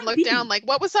floor and looked down, like,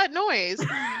 "What was that noise?"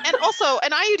 And also,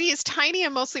 an IUD is tiny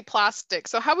and mostly plastic,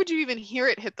 so how would you even hear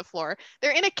it hit the floor?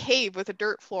 They're in a cave with a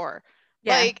dirt floor.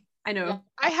 Yeah. Like, I know.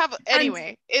 I have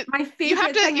anyway. My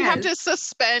favorite you have to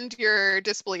suspend your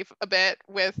disbelief a bit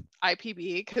with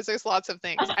IPB because there's lots of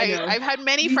things. I've had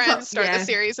many friends start the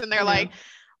series and they're like,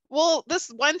 well, this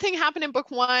one thing happened in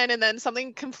book 1 and then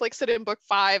something conflicts it in book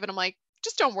 5, and I'm like,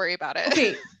 just don't worry about it.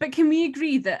 Okay, but can we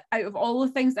agree that out of all the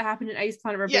things that happened in Ice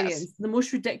Planet Barbarians, Yes. the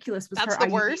most ridiculous was That's her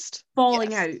the worst.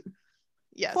 falling Yes. out.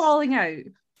 Yes. Falling out.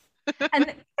 And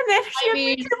then she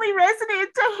immediately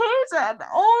resonated to Hayden.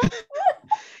 Oh.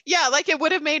 Yeah, like it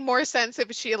would have made more sense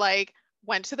if she like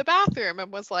went to the bathroom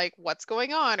and was like, what's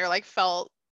going on? Or like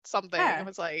felt something and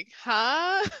was like,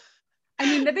 huh? I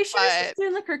mean, maybe she was just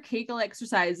doing like her Kegel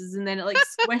exercises and then it like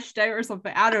squished out or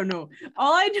something. I don't know.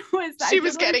 All I know is that she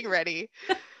was getting ready.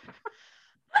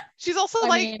 She's also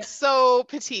so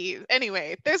petite.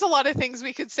 Anyway, there's a lot of things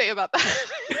we could say about that.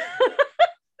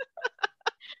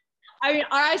 I mean,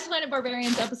 our Ice Planet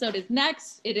Barbarians episode is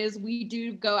next. We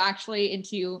do go actually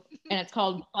into, and it's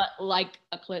called But Like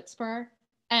a Clit Spur.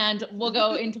 And we'll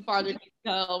go into farther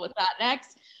detail with that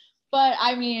next. But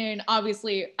I mean,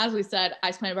 obviously, as we said,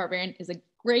 Ice Planet Barbarian is a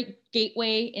great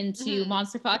gateway into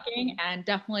Monsterfucking and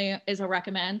definitely is a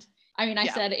recommend. I mean, I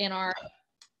said in our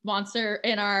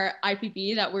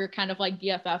IPB that we're kind of like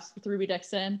BFFs with Ruby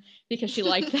Dixon because she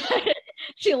liked that.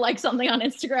 She liked something on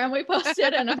Instagram we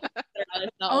posted. And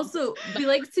also, we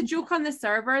like to joke on the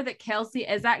server that Kelsey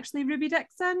is actually Ruby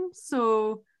Dixon.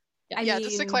 So I mean,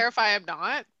 just to clarify, I'm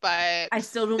not, but I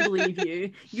still don't believe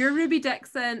you. You're Ruby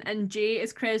Dixon and Jay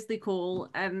is Cresley Cole,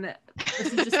 and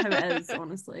this is just how it is,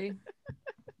 honestly.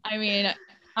 I mean,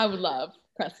 I would love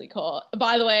Cresley Cole.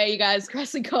 By the way, you guys,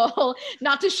 Cresley Cole,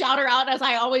 not to shout her out as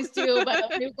I always do,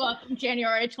 but a new book on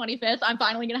January 25th. I'm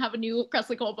finally gonna have a new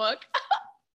Cresley Cole book.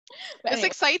 This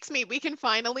excites me. We can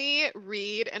finally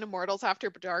read an Immortals After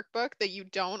Dark book that you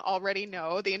don't already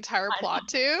know the entire plot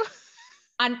to.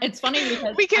 And it's funny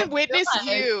because we can witness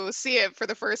you see it for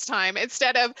the first time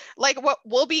instead of like what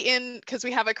we'll be in, because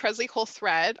we have a Cresley Cole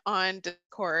thread on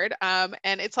Discord, and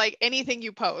it's like anything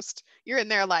you post, you're in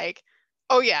there like,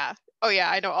 oh yeah,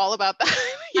 I know all about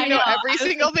that. you know every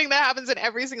single thing that happens in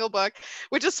every single book,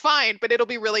 which is fine, but it'll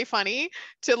be really funny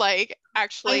to like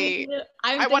actually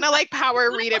I want to like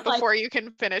power read it before you can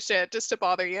finish it just to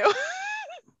bother you.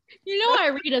 You know I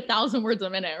read 1,000 words a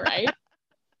minute, right?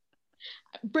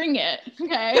 Bring it,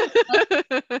 okay?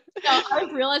 I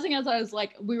was realizing as I was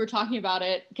like, we were talking about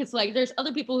it, because like there's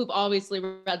other people who've obviously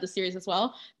read the series as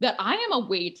well, that I am a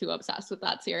way too obsessed with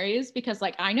that series because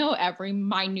like I know every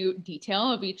minute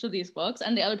detail of each of these books,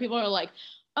 and the other people are like,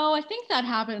 oh, I think that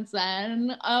happens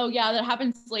then. Oh yeah, that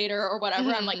happens later or whatever.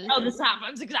 I'm like, oh, this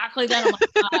happens exactly then. I'm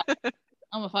like,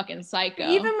 I'm a fucking psycho.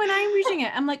 Even when I'm reading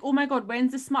it, I'm like, oh my god,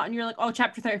 when's the smut? And you're like, oh,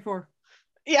 chapter 34.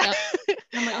 Yeah.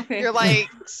 I'm like, okay. You're like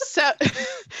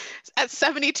at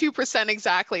 72%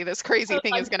 exactly this crazy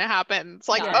thing is gonna happen. It's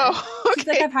like, oh, okay. She's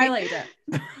like, I've highlighted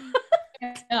it.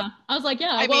 Yeah. I was like,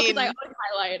 yeah, because I always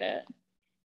highlight it.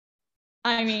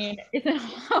 I mean,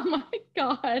 oh my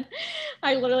god.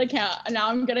 I literally can't. Now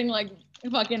I'm getting like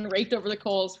fucking raked over the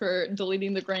coals for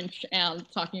deleting the Grinch and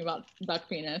talking about duck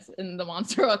penis in the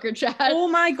Monster Hooker chat. Oh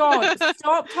my god,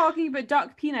 stop talking about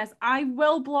duck penis. I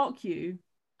will block you.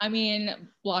 I mean,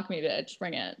 block me, bitch.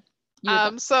 Bring it.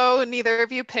 So neither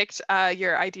of you picked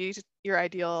your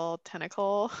ideal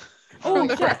tentacle. Oh,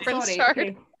 sorry.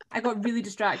 Okay. I got really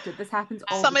distracted. This happens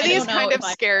all Some of these kind of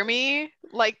scare me.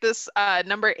 Like this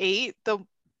number 8, the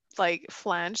like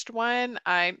flanged one.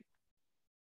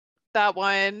 That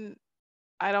one,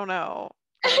 I don't know.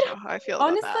 I don't know how I feel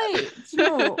about that. Honestly, you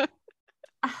know,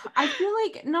 I feel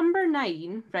like number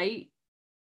 9, right?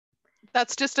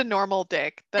 That's just a normal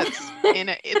dick that's in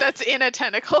a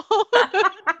tentacle.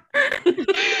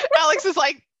 Alex is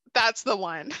like, that's the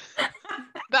one.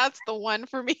 That's the one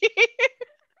for me.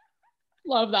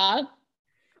 Love that.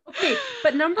 Okay,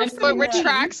 but number 17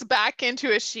 retracts back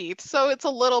into a sheath, so it's a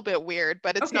little bit weird,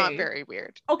 but it's not very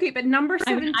weird. Okay, but number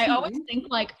 17. I always think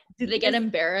like, do they get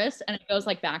embarrassed and it goes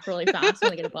like back really fast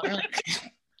when they get a boner? Like,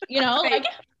 you know, like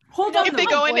hold on. If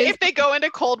they go into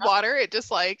cold water, it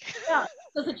just like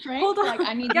does it shrink? Hold on, like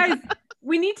I need guys.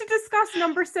 We need to discuss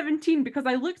number 17 because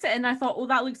I looked at it and I thought, oh,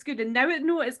 that looks good, and now I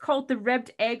know it's called the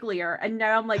ribbed egg layer, and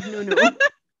now I'm like, no.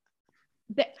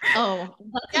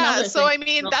 Yeah, so I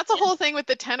mean that's a whole thing with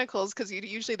the tentacles, because you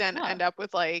usually then end up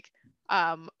with like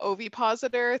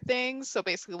ovipositor things, so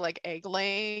basically like egg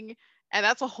laying, and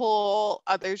that's a whole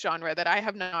other genre that I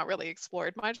have not really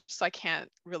explored much, so I can't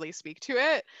really speak to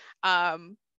it.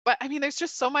 But I mean there's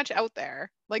just so much out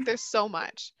there, like there's so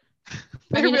much.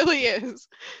 There really is.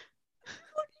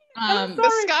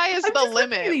 The sky is the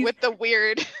limit with the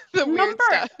weird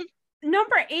stuff.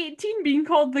 Number 18 being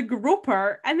called the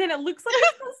groper, and then it looks like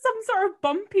it's got some sort of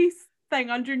bumpy thing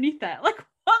underneath it. Like,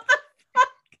 what the fuck?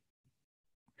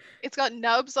 It's got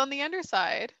nubs on the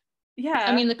underside. Yeah.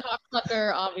 I mean, the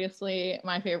cocksucker, obviously,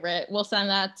 my favorite. We'll send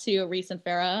that to Reese and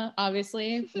Farrah,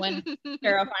 obviously, when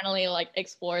Farrah finally like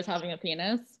explores having a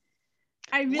penis.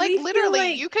 I really like feel literally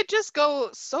like you could just go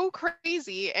so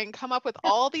crazy and come up with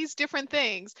all these different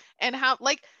things and how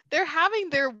like they're having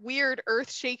their weird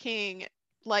earth-shaking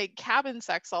like cabin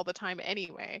sex all the time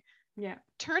anyway. yeah.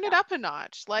 Turn it up a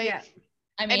notch. Like Yeah.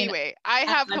 I mean, anyway, I as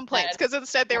have I complaints said, because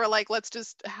instead they were like, let's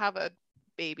just have a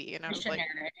baby. And I was like,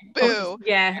 missionary. boo.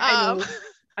 Yeah, I know. Um,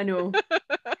 I know.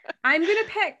 I'm gonna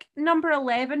pick number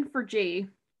 11 for Jay.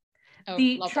 Oh,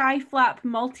 The love tri-flap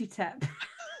multi-tip.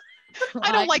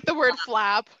 I don't like the word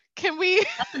flap. Can we?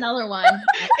 That's another one.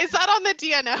 Is that on the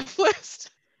DNF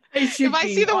list? It should If I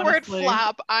be, see the word honestly.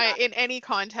 flap, in any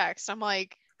context, I'm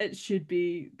like, It should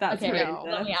be. That's Okay, horrendous.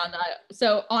 let me add that.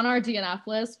 So on our DNF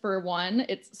list, for one,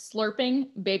 it's slurping,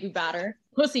 baby batter,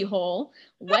 pussy hole,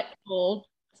 wet gold,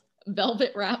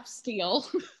 velvet wrap steel,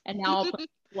 and now I'll put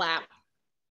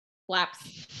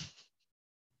flaps.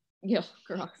 Yeah,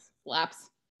 gross. Flaps.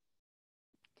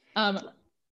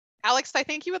 Alex, I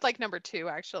think you would like number 2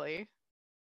 actually.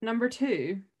 Number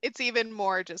 2. It's even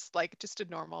more just a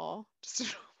normal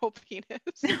penis.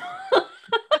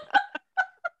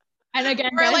 And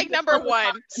again, Or guys, like number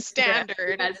 1, Instagram, standard.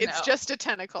 you guys It's know. just a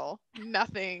tentacle.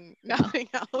 Nothing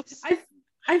else.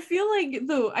 I feel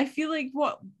like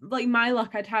what like my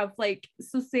luck I'd have like,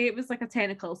 so say it was like a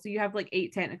tentacle, so you have like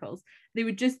 8 tentacles, they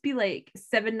would just be like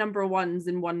 7 number 1s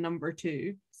and 1 number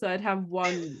 2, so I'd have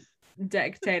 1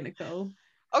 dick tentacle.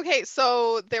 Okay,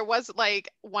 so there was like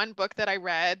one book that I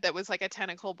read that was like a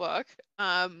tentacle book.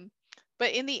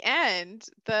 But in the end,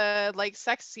 the like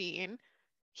sex scene,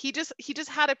 he just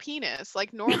had a penis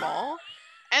like normal.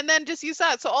 And then just use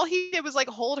that. So all he did was like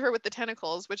hold her with the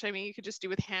tentacles, which I mean you could just do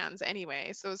with hands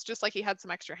anyway. So it's just like he had some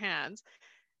extra hands.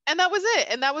 And that was it.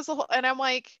 And that was the whole, and I'm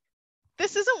like,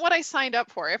 this isn't what I signed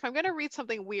up for. If I'm gonna read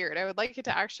something weird, I would like it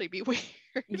to actually be weird.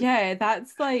 Yeah,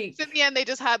 that's like, So in the end they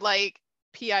just had like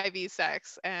PIV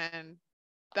sex and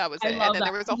that was it. love And then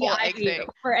there that. was a whole egg PIV. thing.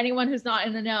 For anyone who's not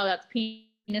in the know, that's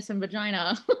penis and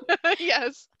vagina.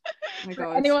 Yes. oh my For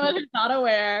god. anyone who's not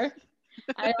aware,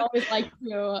 I always like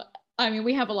to. I mean,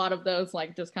 we have a lot of those,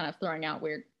 like just kind of throwing out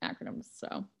weird acronyms.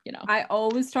 So, you know. I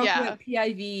always talk about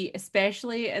PIV,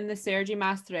 especially in the Sergi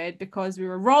Mass thread, because we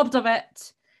were robbed of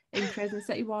it in Crescent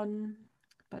City 1.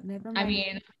 But never mind. I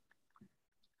mean,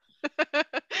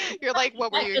 you're like,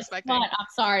 what were you expecting? Smut. I'm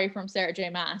sorry, from Sarah J.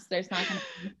 Mass. There's not gonna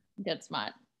be good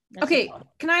smut. Okay,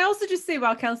 can I also just say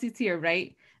while Kelsey's here,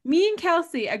 right? Me and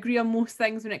Kelsey agree on most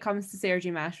things when it comes to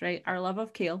Sergi Mass, right? Our love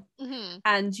of Kale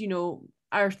and, you know,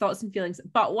 our thoughts and feelings.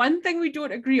 But one thing we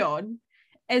don't agree on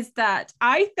is that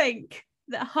I think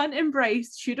that Hunt and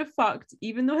Bryce should have fucked,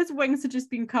 even though his wings had just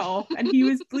been cut off and he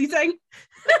was bleeding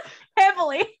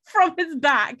heavily from his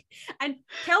back. And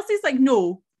Kelsey's like,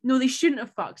 no, they shouldn't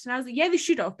have fucked. And I was like, yeah, they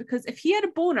should have, because if he had a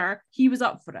boner, he was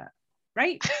up for it,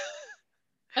 right?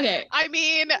 Okay. I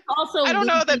mean, also, I don't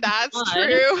know that that's blood.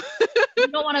 true. You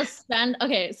don't want to spend.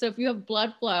 Okay, so if you have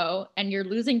blood flow and you're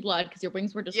losing blood because your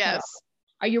wings were just cut off,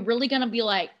 are you really gonna be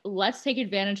like, let's take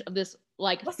advantage of this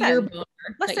like fear boner?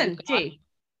 Listen, Jay.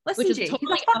 Listen, Jay.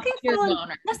 Totally he's a fucking fallen.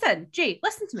 Listen, Jay.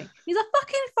 Listen to me. He's a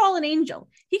fucking fallen angel.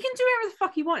 He can do whatever the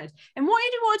fuck he wanted. And what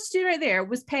he wanted to do right there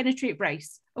was penetrate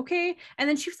Bryce. Okay. And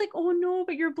then she was like, "Oh no,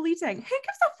 but you're bleeding. Who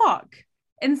gives a fuck?"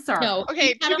 Insert. No.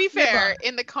 Okay. To be fair,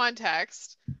 in the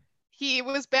context, he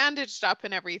was bandaged up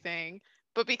and everything,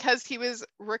 but because he was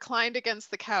reclined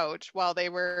against the couch while they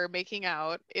were making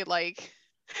out, it like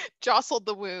jostled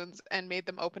the wounds and made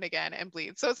them open again and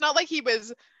bleed. So it's not like he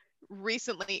was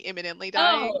recently imminently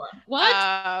dying. Oh, what?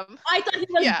 I thought he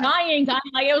was dying.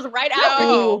 Like it was right after.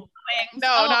 No,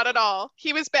 not at all.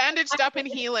 He was bandaged up and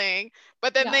healing,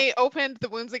 but then they opened the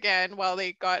wounds again while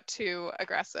they got too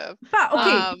aggressive. But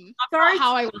okay, sorry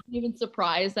how I wasn't even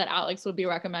surprised that Alex would be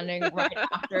recommending right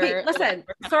after. Okay, listen,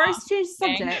 sorry to change the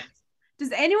subject.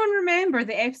 Does anyone remember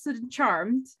the episode in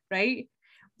Charmed, right,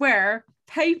 where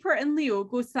Piper and Leo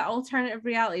go to that alternative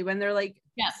reality when they're like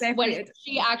separated? When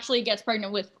she actually gets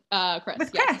pregnant with Chris.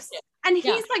 With Chris. And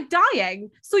he's like dying.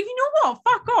 So you know what?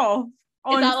 Fuck off.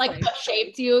 Honestly. Is that like what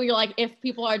shaped you? You're like, if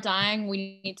people are dying,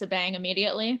 we need to bang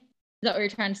immediately. Is that what you're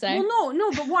trying to say? Well, no,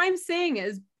 but what I'm saying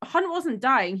is Hunt wasn't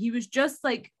dying. He was just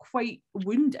like quite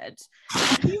wounded.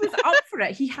 He was up for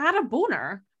it. He had a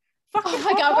boner. Oh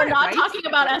my god, we're not talking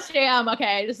about SJM.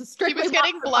 Okay, this is strictly. He was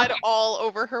getting blood all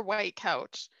over her white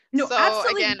couch. No, so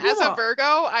absolutely again, as a Virgo,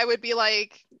 I would be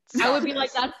like,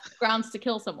 that's grounds to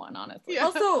kill someone, honestly. Yeah.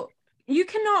 Also, you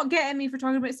cannot get at me for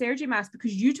talking about Sergi Mass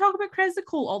because you talk about Chris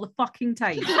Cole all the fucking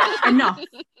time. Enough.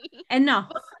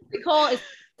 Cole is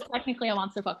technically a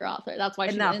monster fucker author. That's why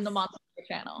she's in the monster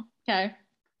channel. Okay.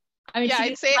 I mean, Yeah,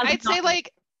 she I'd say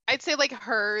not- like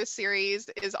her series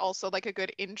is also like a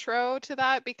good intro to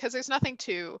that, because there's nothing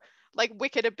to like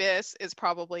Wicked Abyss is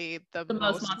probably the most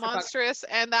most monsterfucking. monstrous,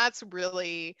 and that's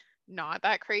really not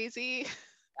that crazy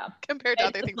Yeah. compared to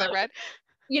other things I've read.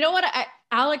 You know what?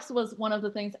 Alex was one of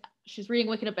the things, she's reading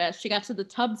Wicked Abyss. She got to the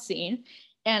tub scene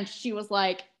and she was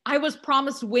like, I was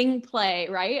promised wing play,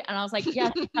 right? And I was like,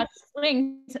 yeah, she touched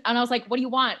wings. And I was like, what do you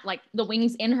want? Like the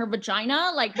wings in her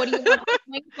vagina? Like, what do you want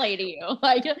wing play to you?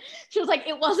 Like, she was like,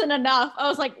 it wasn't enough. I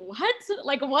was like, what?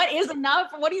 Like, what is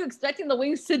enough? What are you expecting the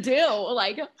wings to do?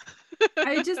 Like,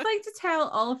 I'd just like to tell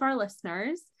all of our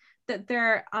listeners that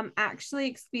they're actually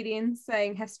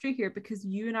experiencing history here because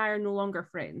you and I are no longer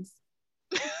friends.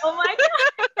 oh my God.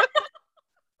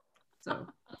 So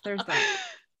there's that.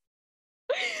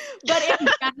 But in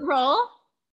general,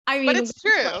 I mean, but it's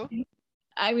true.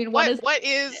 I mean, what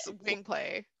is wing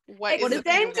play? What is it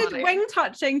that you Extended wanted? wing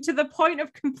touching to the point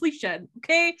of completion.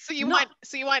 Okay. So you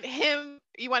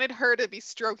wanted her to be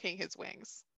stroking his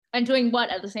wings. And doing what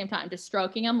at the same time? Just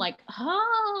stroking him, like,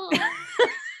 oh.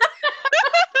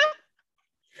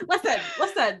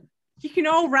 Listen. You can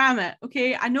all ram it,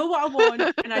 okay? I know what I want,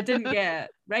 and I didn't get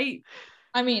it, right?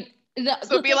 I mean,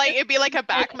 so it'd be like a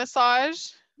back massage.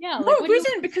 Yeah. No, it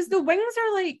wouldn't, because the wings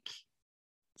are like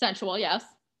sensual. Yes.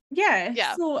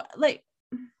 Yeah. So like,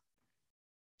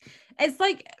 it's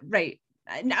like, right.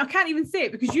 I can't even say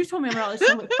it because you told me I'm not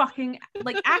listening like fucking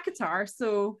like Akatar.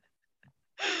 So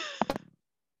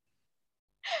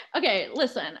okay,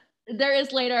 listen. There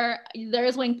is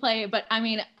wing play, but I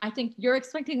mean, I think you're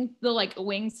expecting the like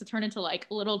wings to turn into like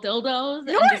little dildos.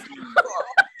 No, and just,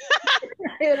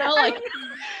 you know, like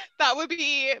that would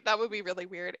be really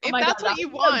weird. If God, that's what you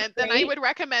want, then I would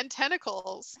recommend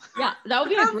tentacles. Yeah, that would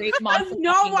be a great monster. That's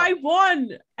not what I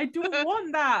want. I don't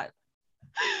want that.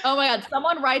 Oh my God,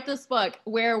 someone write this book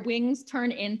where wings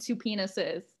turn into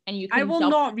penises and you can I will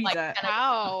jump, not read like, it.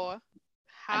 How?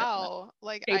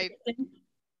 Like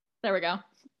there we go.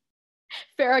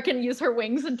 Farrah can use her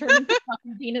wings and turn into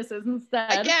fucking penises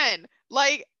instead. Again,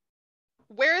 like,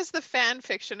 where is the fan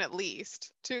fiction at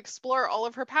least to explore all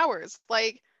of her powers?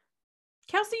 Like,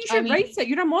 Kelsey, you should write it.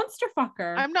 You're a monster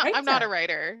fucker. I'm not a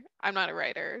writer.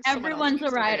 Everyone's a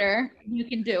writer. You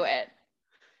can do it.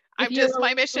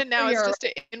 My mission now is just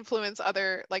to influence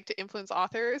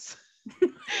authors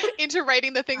into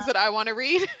writing the things that I want to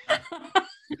read.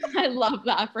 I love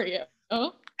that for you.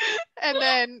 And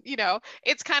then,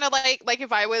 it's kind of like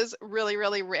if I was really,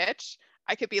 really rich,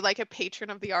 I could be like a patron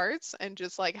of the arts and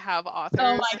just like have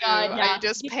authors I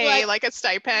just pay like a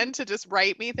stipend to just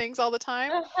write me things all the time.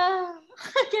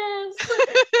 Yes.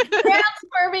 Dance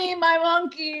for me, my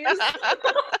monkeys.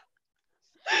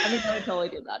 I mean, I would totally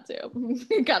do that too.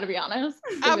 You gotta be honest.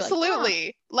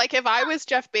 Absolutely. Like if I was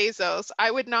Jeff Bezos, I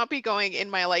would not be going in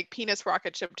my like penis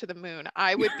rocket ship to the moon.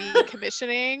 I would be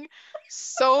commissioning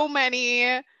so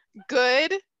many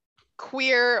good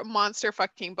queer monster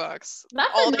fucking books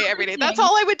all day, every day. That's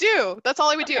all I would do.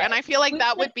 And I feel like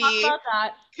that would be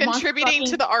contributing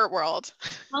to the art world.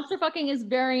 Monster fucking is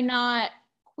very not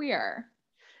queer.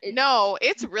 No,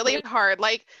 it's really hard.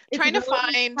 Like trying to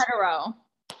find hetero.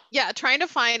 Yeah, trying to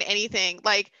find anything.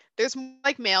 Like there's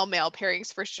like male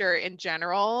pairings for sure in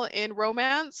general in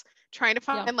romance. Trying to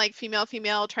find like female,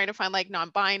 trying to find like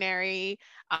non-binary,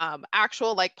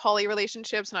 actual like poly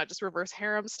relationships, not just reverse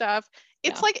harem stuff.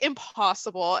 It's like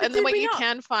impossible. But and then what you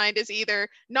can find is either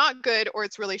not good or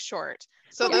it's really short.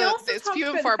 So it's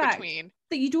few and far between.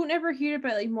 That you don't ever hear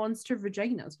about like monster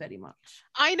vaginas very much.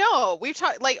 I know. We've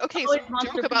talked like, okay, so we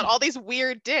joke about all these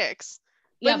weird dicks,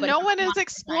 but no one is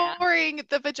exploring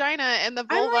the vagina and the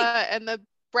vulva and the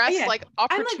breast like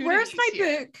opportunities. I'm like, where's my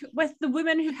book with the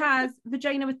woman who has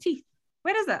vagina with teeth?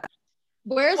 Where is it?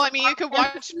 Well, I mean, you could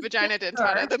watch Vagina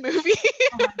Dentata, the movie.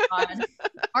 Oh my God.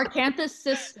 Arcantha's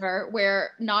sister,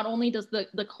 where not only does the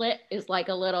clit is like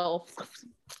a little.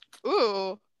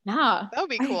 Ooh. Yeah. That would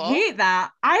be cool. I hate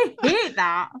that. I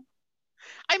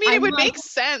mean, it would make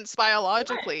sense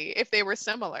biologically if they were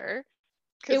similar.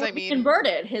 Because I mean,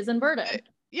 his inverted.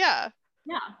 Yeah.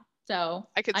 Yeah. So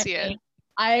I could see it.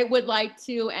 I would like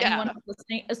to, anyone who's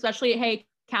listening, especially, hey,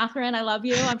 Catherine, I love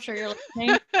you. I'm sure you're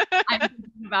listening. I'm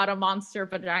thinking about a monster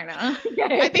vagina.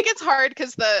 I think it's hard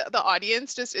because the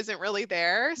audience just isn't really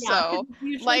there. So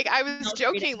like I was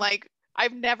joking, like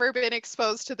I've never been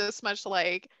exposed to this much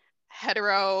like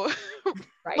hetero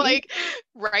like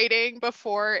writing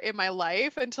before in my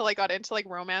life until I got into like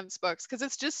romance books, because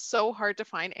it's just so hard to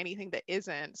find anything that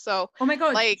isn't. So oh my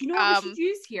God, like you know what we should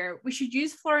use here? We should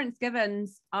use Florence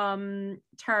Given's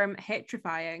term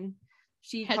hetrifying.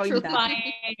 She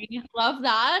petrifying. Love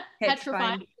that.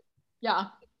 Petrifying. Yeah.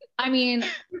 I mean,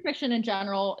 fiction in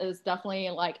general is definitely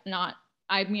like not,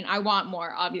 I mean, I want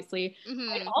more, obviously.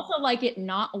 I also like it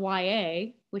not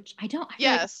YA, which I don't, I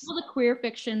feel like Yes. all the queer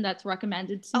fiction that's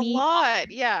recommended to A me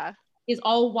lot. Yeah. is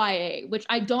all YA, which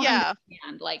I don't Yeah.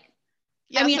 understand. Like,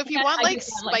 Yeah, I mean, so if you want I like get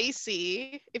that, like,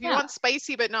 spicy, if you yeah, want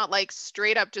spicy but not like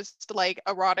straight up just like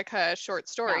erotica short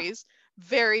yeah, stories,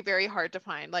 very, very hard to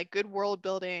find. Like good world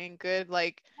building, good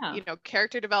like, yeah. you know,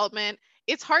 character development.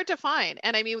 It's hard to find.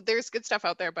 And I mean, there's good stuff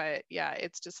out there, but yeah,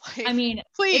 it's just I like, mean, it's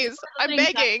please, one of the I'm things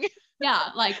that, begging. yeah,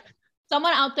 like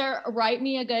someone out there write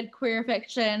me a good queer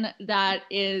fiction that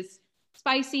is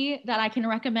spicy that I can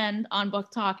recommend on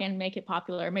Book Talk and make it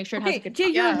popular. Make sure it has a Okay, good. Jay,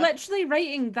 you're Yeah. literally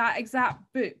writing that exact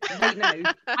book right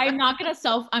now. I'm not gonna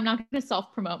self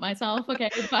promote myself, okay?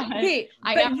 But Okay,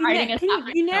 I but am you, writing a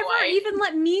sapphic you Snow never White. even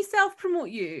let me self-promote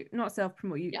you. Not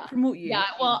self-promote you, Yeah, promote you. yeah.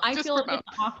 Well, I Just feel like promote.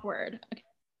 it's awkward.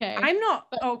 Okay, I'm not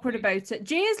but awkward about it.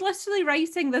 Jay is literally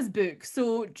writing this book,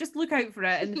 so just look out for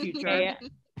it in the future. okay,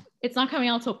 it's not coming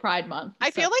out till Pride Month. I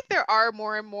So feel like there are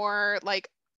more and more like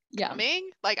yeah,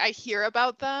 coming. Like I hear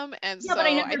about them, and yeah, so but I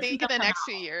I never see think in them the come next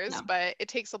few out. years, Yeah. but it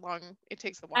takes a And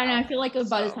I while. feel like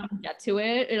by the So time we get to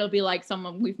it, it'll be like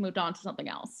someone we've moved on to something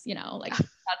else. You know, like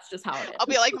that's just how it is. I'll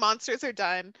be like, monsters are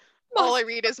done. All I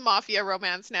read is mafia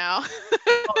romance now.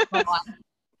 Oh, God.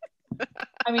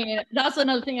 I mean, that's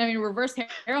another thing. I mean, reverse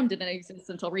harem didn't exist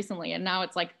until recently, and now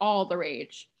it's like all the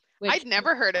rage. Which I'd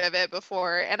never heard of it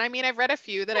before. And I mean, I've read a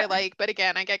few that I like, but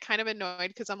again, I get kind of annoyed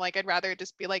because I'm like, I'd rather it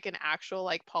just be like an actual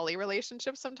like poly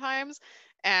relationship sometimes.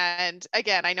 And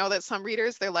again, I know that some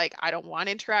readers, they're like, I don't want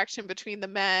interaction between the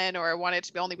men or I want it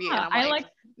to be only be, and I'm I like, like,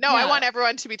 no, I want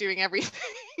everyone to be doing everything.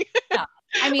 yeah.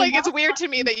 I mean, Like it's weird to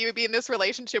me that you would be in this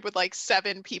relationship with like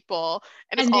 7 people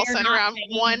and it's and all they're centered not around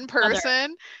banging one each other.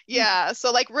 person. Yeah.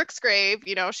 So like Rook's Grave,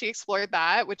 you know, she explored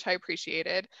that, which I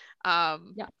appreciated. Yeah.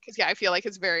 Because yeah, I feel like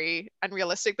it's very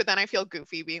unrealistic, but then I feel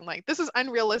goofy being like, this is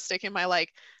unrealistic in my like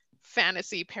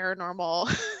fantasy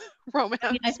paranormal romance.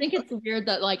 I mean, I think it's weird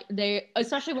that like they,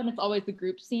 especially when it's always the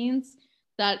group scenes,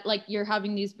 that like you're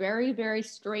having these very, very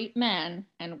straight men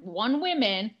and one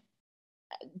woman,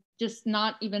 just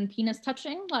not even penis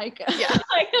touching. Like, Yeah,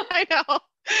 I know.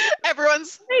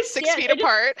 Everyone's 6 feet they just-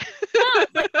 apart.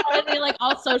 yeah, are they like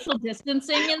all social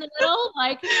distancing in the middle?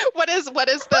 Like, what is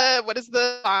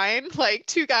the line? Like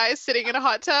 2 guys sitting in a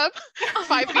hot tub,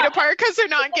 5 feet apart because they're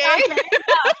not gay.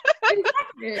 Yeah,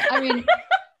 exactly. I mean,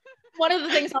 one of the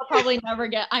things I'll probably never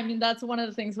get. I mean, that's one of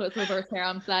the things with reverse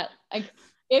harems that like,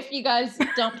 if you guys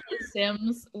don't play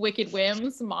Sims Wicked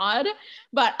Whims mod,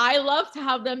 but I love to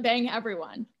have them bang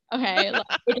everyone. Okay, like,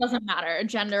 it doesn't matter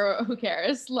gender, who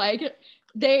cares? Like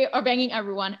they are banging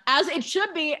everyone as it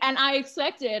should be, and I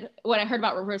expected when I heard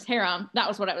about reverse harem, that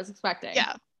was what I was expecting.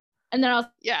 Yeah. And then I was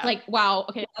Yeah. like, wow,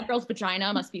 okay, that girl's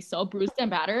vagina must be so bruised and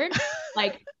battered.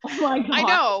 Like, oh my God. I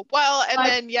know. Well, and like,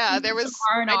 then yeah, there was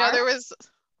I know there was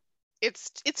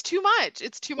it's too much.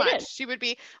 It's too much. She would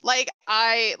be like,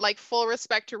 I like full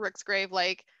respect to Rook's Grave.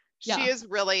 Like she is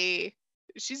really,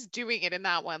 she's doing it in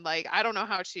that one. Like I don't know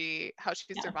how she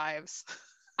survives.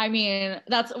 I mean,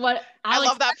 that's what I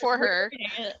love that for her.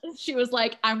 She was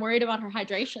like, I'm worried about her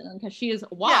hydration because she is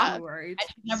worried.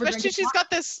 Especially she's got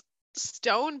this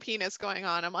stone penis going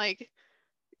on. I'm like,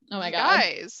 oh my God,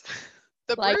 guys,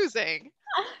 the like, bruising.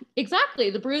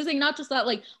 Exactly, the bruising. Not just that,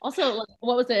 like also like,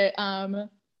 what was it?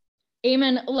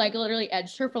 Eamon like literally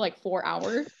edged her for like 4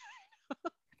 hours.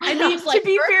 I mean, to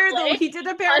be fair though, he did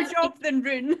a better job than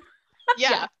Rune.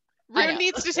 Yeah. Rune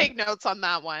needs to take notes on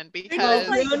that one because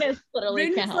Rune is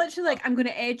literally like, I'm gonna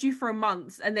edge you for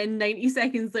months, and then 90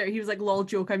 seconds later he was like, lol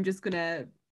joke, I'm just gonna.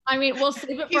 I mean, we'll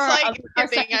save it for he's like the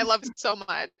thing I loved so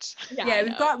much. Yeah,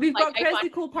 we've got Presley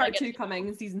Cole part 2 coming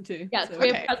in season 2. Yes, so.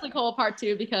 We have Presley Cole part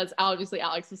 2 because obviously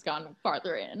Alex has gone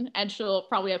farther in and she'll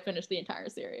probably have finished the entire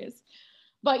series.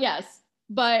 But yes,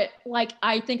 but like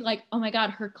I think like, oh my God,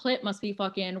 her clit must be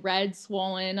fucking red,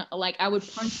 swollen. Like I would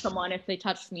punch someone if they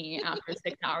touched me after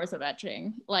 6 hours of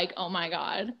etching. Like, oh my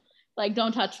God. Like,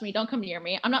 don't touch me. Don't come near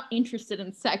me. I'm not interested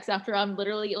in sex after I'm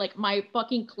literally like, my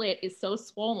fucking clit is so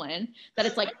swollen that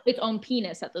it's like its own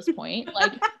penis at this point.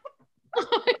 Like,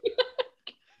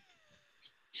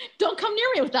 don't come near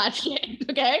me with that shit.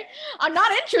 Okay. I'm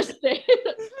not interested.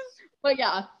 But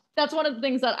yeah, that's one of the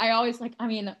things that I always like. I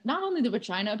mean, not only the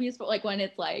vagina abuse, but like when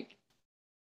it's like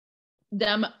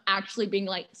them actually being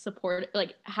like support,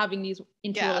 like having these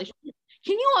interrelationships.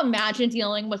 Can you imagine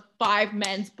dealing with 5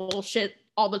 men's bullshit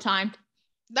all the time?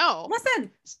 No.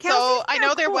 Listen, so I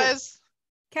know there was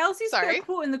Kelsey's got a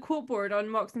quote in the quote board on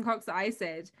Mox and Cox that I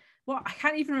said. Well, I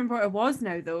can't even remember what it was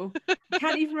now though. I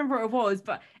can't even remember what it was,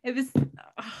 but it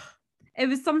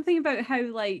was something about how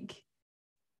like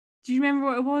Do you remember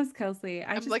what it was, Kelsey?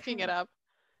 I'm looking it up.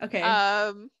 Okay.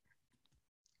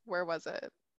 Where was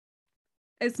it?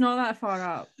 It's not that far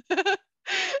up.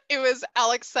 It was,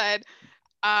 Alex said,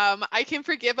 I can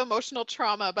forgive emotional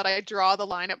trauma, but I draw the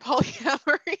line at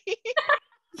polyamory.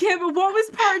 Yeah, but what was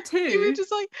part You were 2?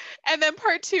 just like, and then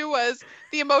part 2 was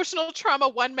the emotional trauma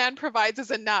one man provides is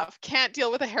enough. Can't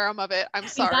deal with a harem of it. I'm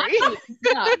sorry. Exactly.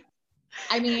 Yeah.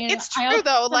 I mean, It's true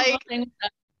though. Like,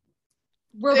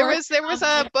 there was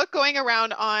a book going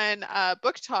around on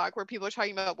Book Talk where people are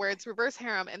talking about where it's reverse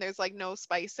harem and there's like no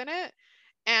spice in it.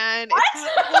 And it's kind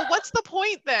of like, well, what's the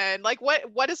point then? Like,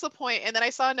 what is the point? And then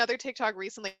I saw another TikTok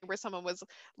recently where someone was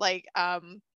like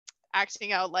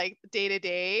acting out like day to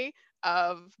day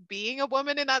of being a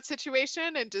woman in that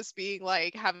situation and just being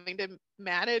like having to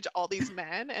manage all these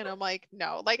men. And I'm like,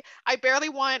 no, like I barely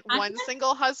want one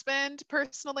single husband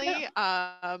personally,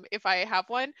 if I have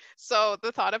one. So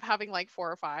the thought of having like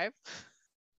 4 or 5.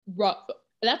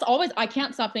 That's always, I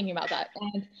can't stop thinking about that.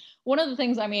 And one of the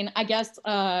things, I mean, I guess,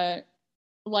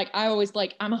 like I always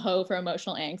like, I'm a hoe for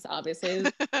emotional angst, obviously.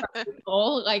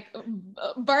 Like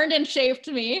burned and shaped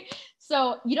me.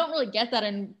 So you don't really get that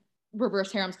in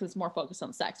reverse harems because it's more focused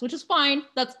on sex, which is fine.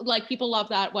 That's like, people love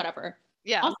that, whatever.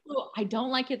 Yeah. Also, I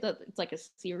don't like it that it's like a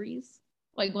series,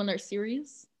 like when they're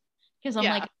series, because I'm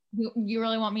like, you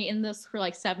really want me in this for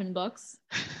like 7 books?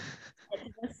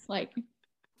 Like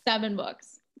 7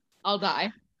 books, I'll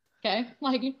die. Okay,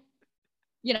 like,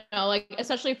 you know, like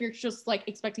especially if you're just like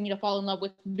expecting me to fall in love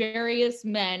with various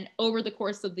men over the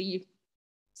course of the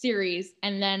series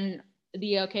and then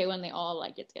the okay when they all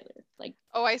like get together. Like,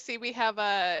 oh, I see we have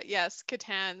yes,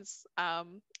 Catan's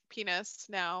penis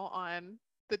now on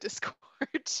the Discord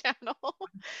channel.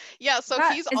 Yeah, so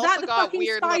he's also got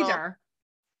weird spider?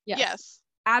 Little yes.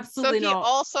 Absolutely so he not.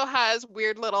 also has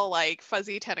weird little like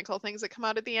fuzzy tentacle things that come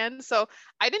out at the end. So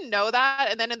I didn't know that.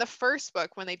 And then in the first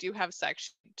book, when they do have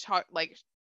sex, like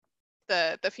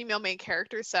the female main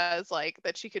character says like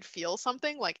that she could feel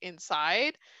something like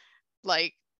inside,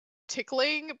 like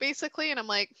tickling basically. And I'm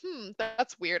like,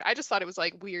 that's weird. I just thought it was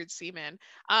like weird semen.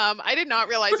 I did not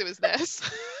realize it was this.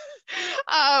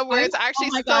 Where it's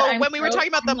actually when we were talking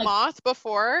about the moth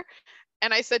before,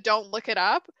 and I said don't look it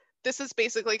up. This is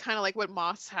basically kind of like what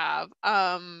moths have.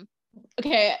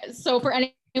 Okay, so for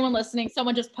anyone listening,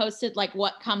 someone just posted like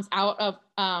what comes out of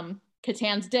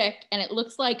Catan's dick, and it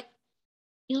looks like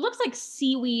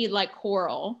seaweed, like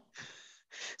coral.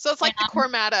 So it's like the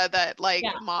cormata that like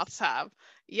moths have.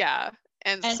 Yeah.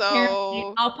 And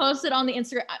so I'll post it on the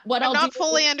Instagram. I'm not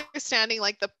fully understanding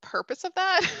like the purpose of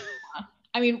that.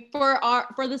 I mean,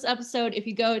 for this episode, if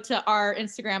you go to our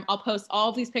Instagram, I'll post all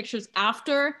of these pictures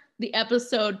after the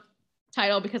episode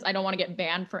title because I don't want to get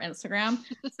banned for Instagram.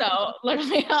 So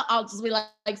literally I'll just be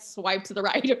like swipe to the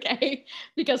right, okay?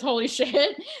 Because holy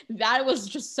shit, that was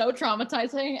just so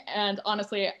traumatizing. And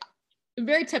honestly,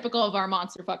 very typical of our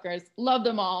monster fuckers. Love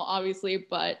them all, obviously,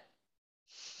 but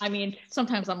I mean,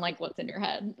 sometimes I'm like, what's in your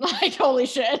head? Like, holy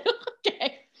shit.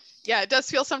 Okay. Yeah, it does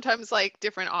feel sometimes like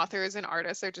different authors and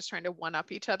artists are just trying to one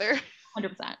up each other.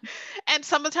 100%. And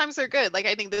sometimes they're good. Like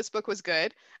I think this book was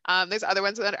good. There's other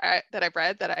ones that I've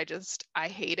read that I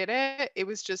hated it. It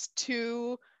was just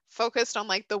too focused on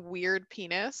like the weird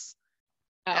penis.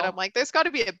 And I'm like, there's got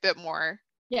to be a bit more.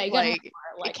 Yeah, you like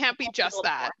it can't be just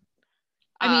that.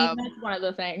 I mean, that's one of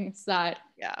the things that.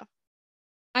 Yeah.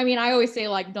 I mean, I always say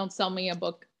like, don't sell me a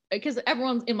book because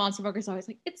everyone's in Monster Fuckers always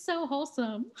like, it's so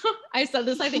wholesome. I said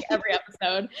this, I think, every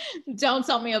episode. Don't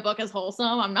sell me a book as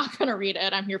wholesome. I'm not going to read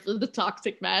it. I'm here for the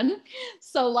toxic men.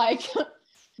 So like,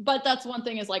 but that's one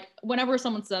thing is like, whenever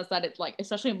someone says that, it's like,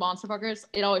 especially in Monster Fuckers,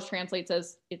 it always translates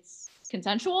as it's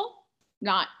consensual,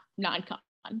 not non-con,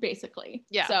 basically.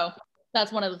 Yeah. So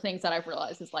that's one of the things that I've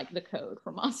realized is like the code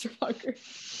for Monster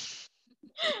Fuckers.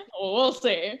 We'll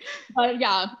see. But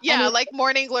yeah. Yeah, like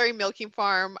Morning Glory Milking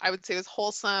Farm, I would say was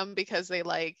wholesome because they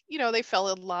like, you know, they fell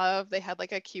in love. They had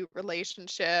like a cute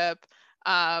relationship.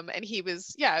 And he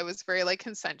was, it was very like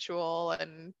consensual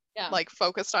and like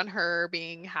focused on her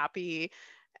being happy.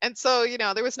 And so, you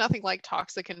know, there was nothing like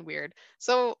toxic and weird.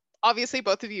 So obviously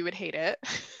both of you would hate it.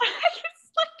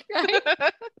 Right?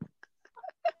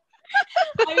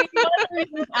 I mean, one of the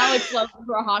reasons Alex loves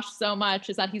Rahash so much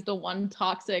is that he's the one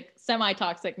toxic,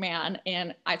 semi-toxic man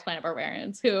in Ice Planet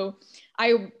Barbarians who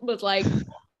I was like,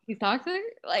 he's toxic?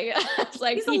 Like, it's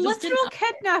like he's a literal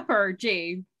kidnapper,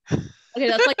 Jay. Okay,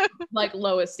 that's like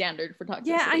lowest standard for toxicity.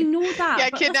 Yeah, I know that. Yeah,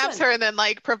 kidnaps her and then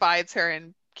like provides her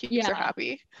and keeps her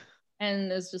happy.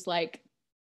 And it's just like,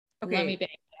 okay, let me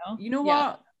bang, you know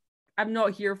what? I'm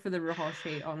not here for the Rahash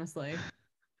hate, honestly.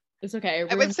 It's okay.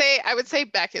 I would say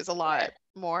Beck is a lot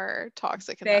more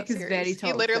toxic in Beck that is series.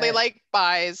 very He literally toxic. like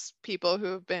buys people who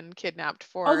have been kidnapped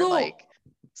for Although like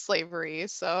slavery.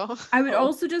 So I would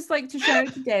also just like to shout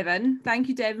out to Devin. Thank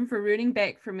you, Devin, for ruining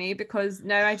Beck for me, because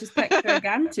now I just picked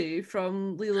Gargantu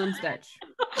from Lilo and Stitch.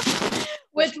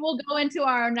 Which will go into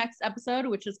our next episode,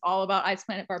 which is all about Ice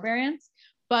Planet Barbarians.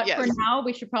 But Yes. for now,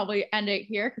 we should probably end it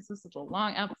here because this is a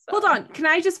long episode. Hold on. Can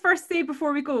I just first say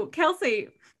before we go, Kelsey,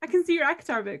 I can see your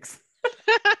ACOTAR books.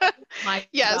 My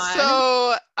yes,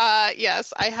 God. so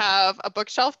yes, I have a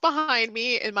bookshelf behind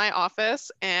me in my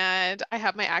office, and I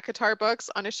have my ACOTAR books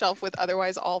on a shelf with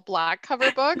otherwise all black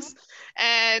cover books,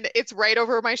 and it's right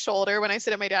over my shoulder when I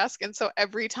sit at my desk. And so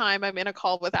every time I'm in a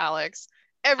call with Alex,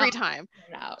 every time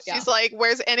she's like,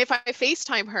 and if I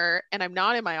FaceTime her and I'm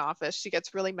not in my office, she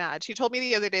gets really mad. She told me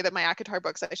the other day that my ACOTAR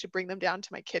books, I should bring them down to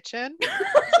my kitchen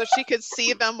so she could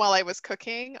see them while I was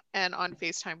cooking and on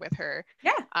FaceTime with her.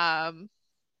 Yeah.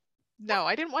 No,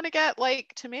 I didn't want to get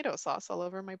like tomato sauce all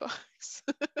over my books.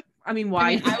 I mean,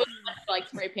 why? I was like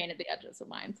spray painted the edges of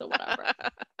mine, so whatever.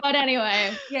 But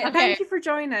anyway, yeah. Okay. Thank you for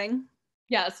joining.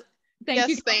 Yes. Thank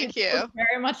you. Thank you.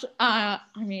 Very much. I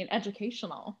mean,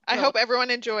 educational. I hope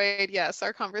everyone enjoyed,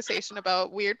 our conversation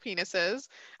about weird penises.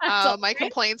 My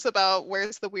complaints about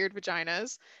where's the weird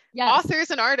vaginas. Yes.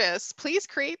 Authors and artists, please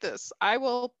create this. I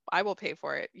will pay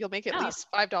for it. You'll make at least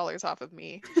 $5 off of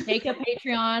me. Make a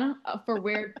Patreon for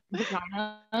weird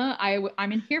vagina.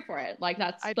 I'm in here for it. Like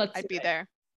I'd be there.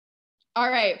 All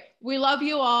right. We love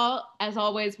you all. As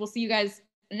always, we'll see you guys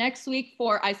next week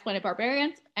for Ice Planet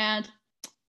Barbarians. And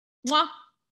mwah.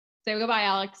 Say goodbye,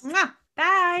 Alex. Mwah.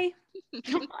 Bye.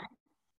 Goodbye.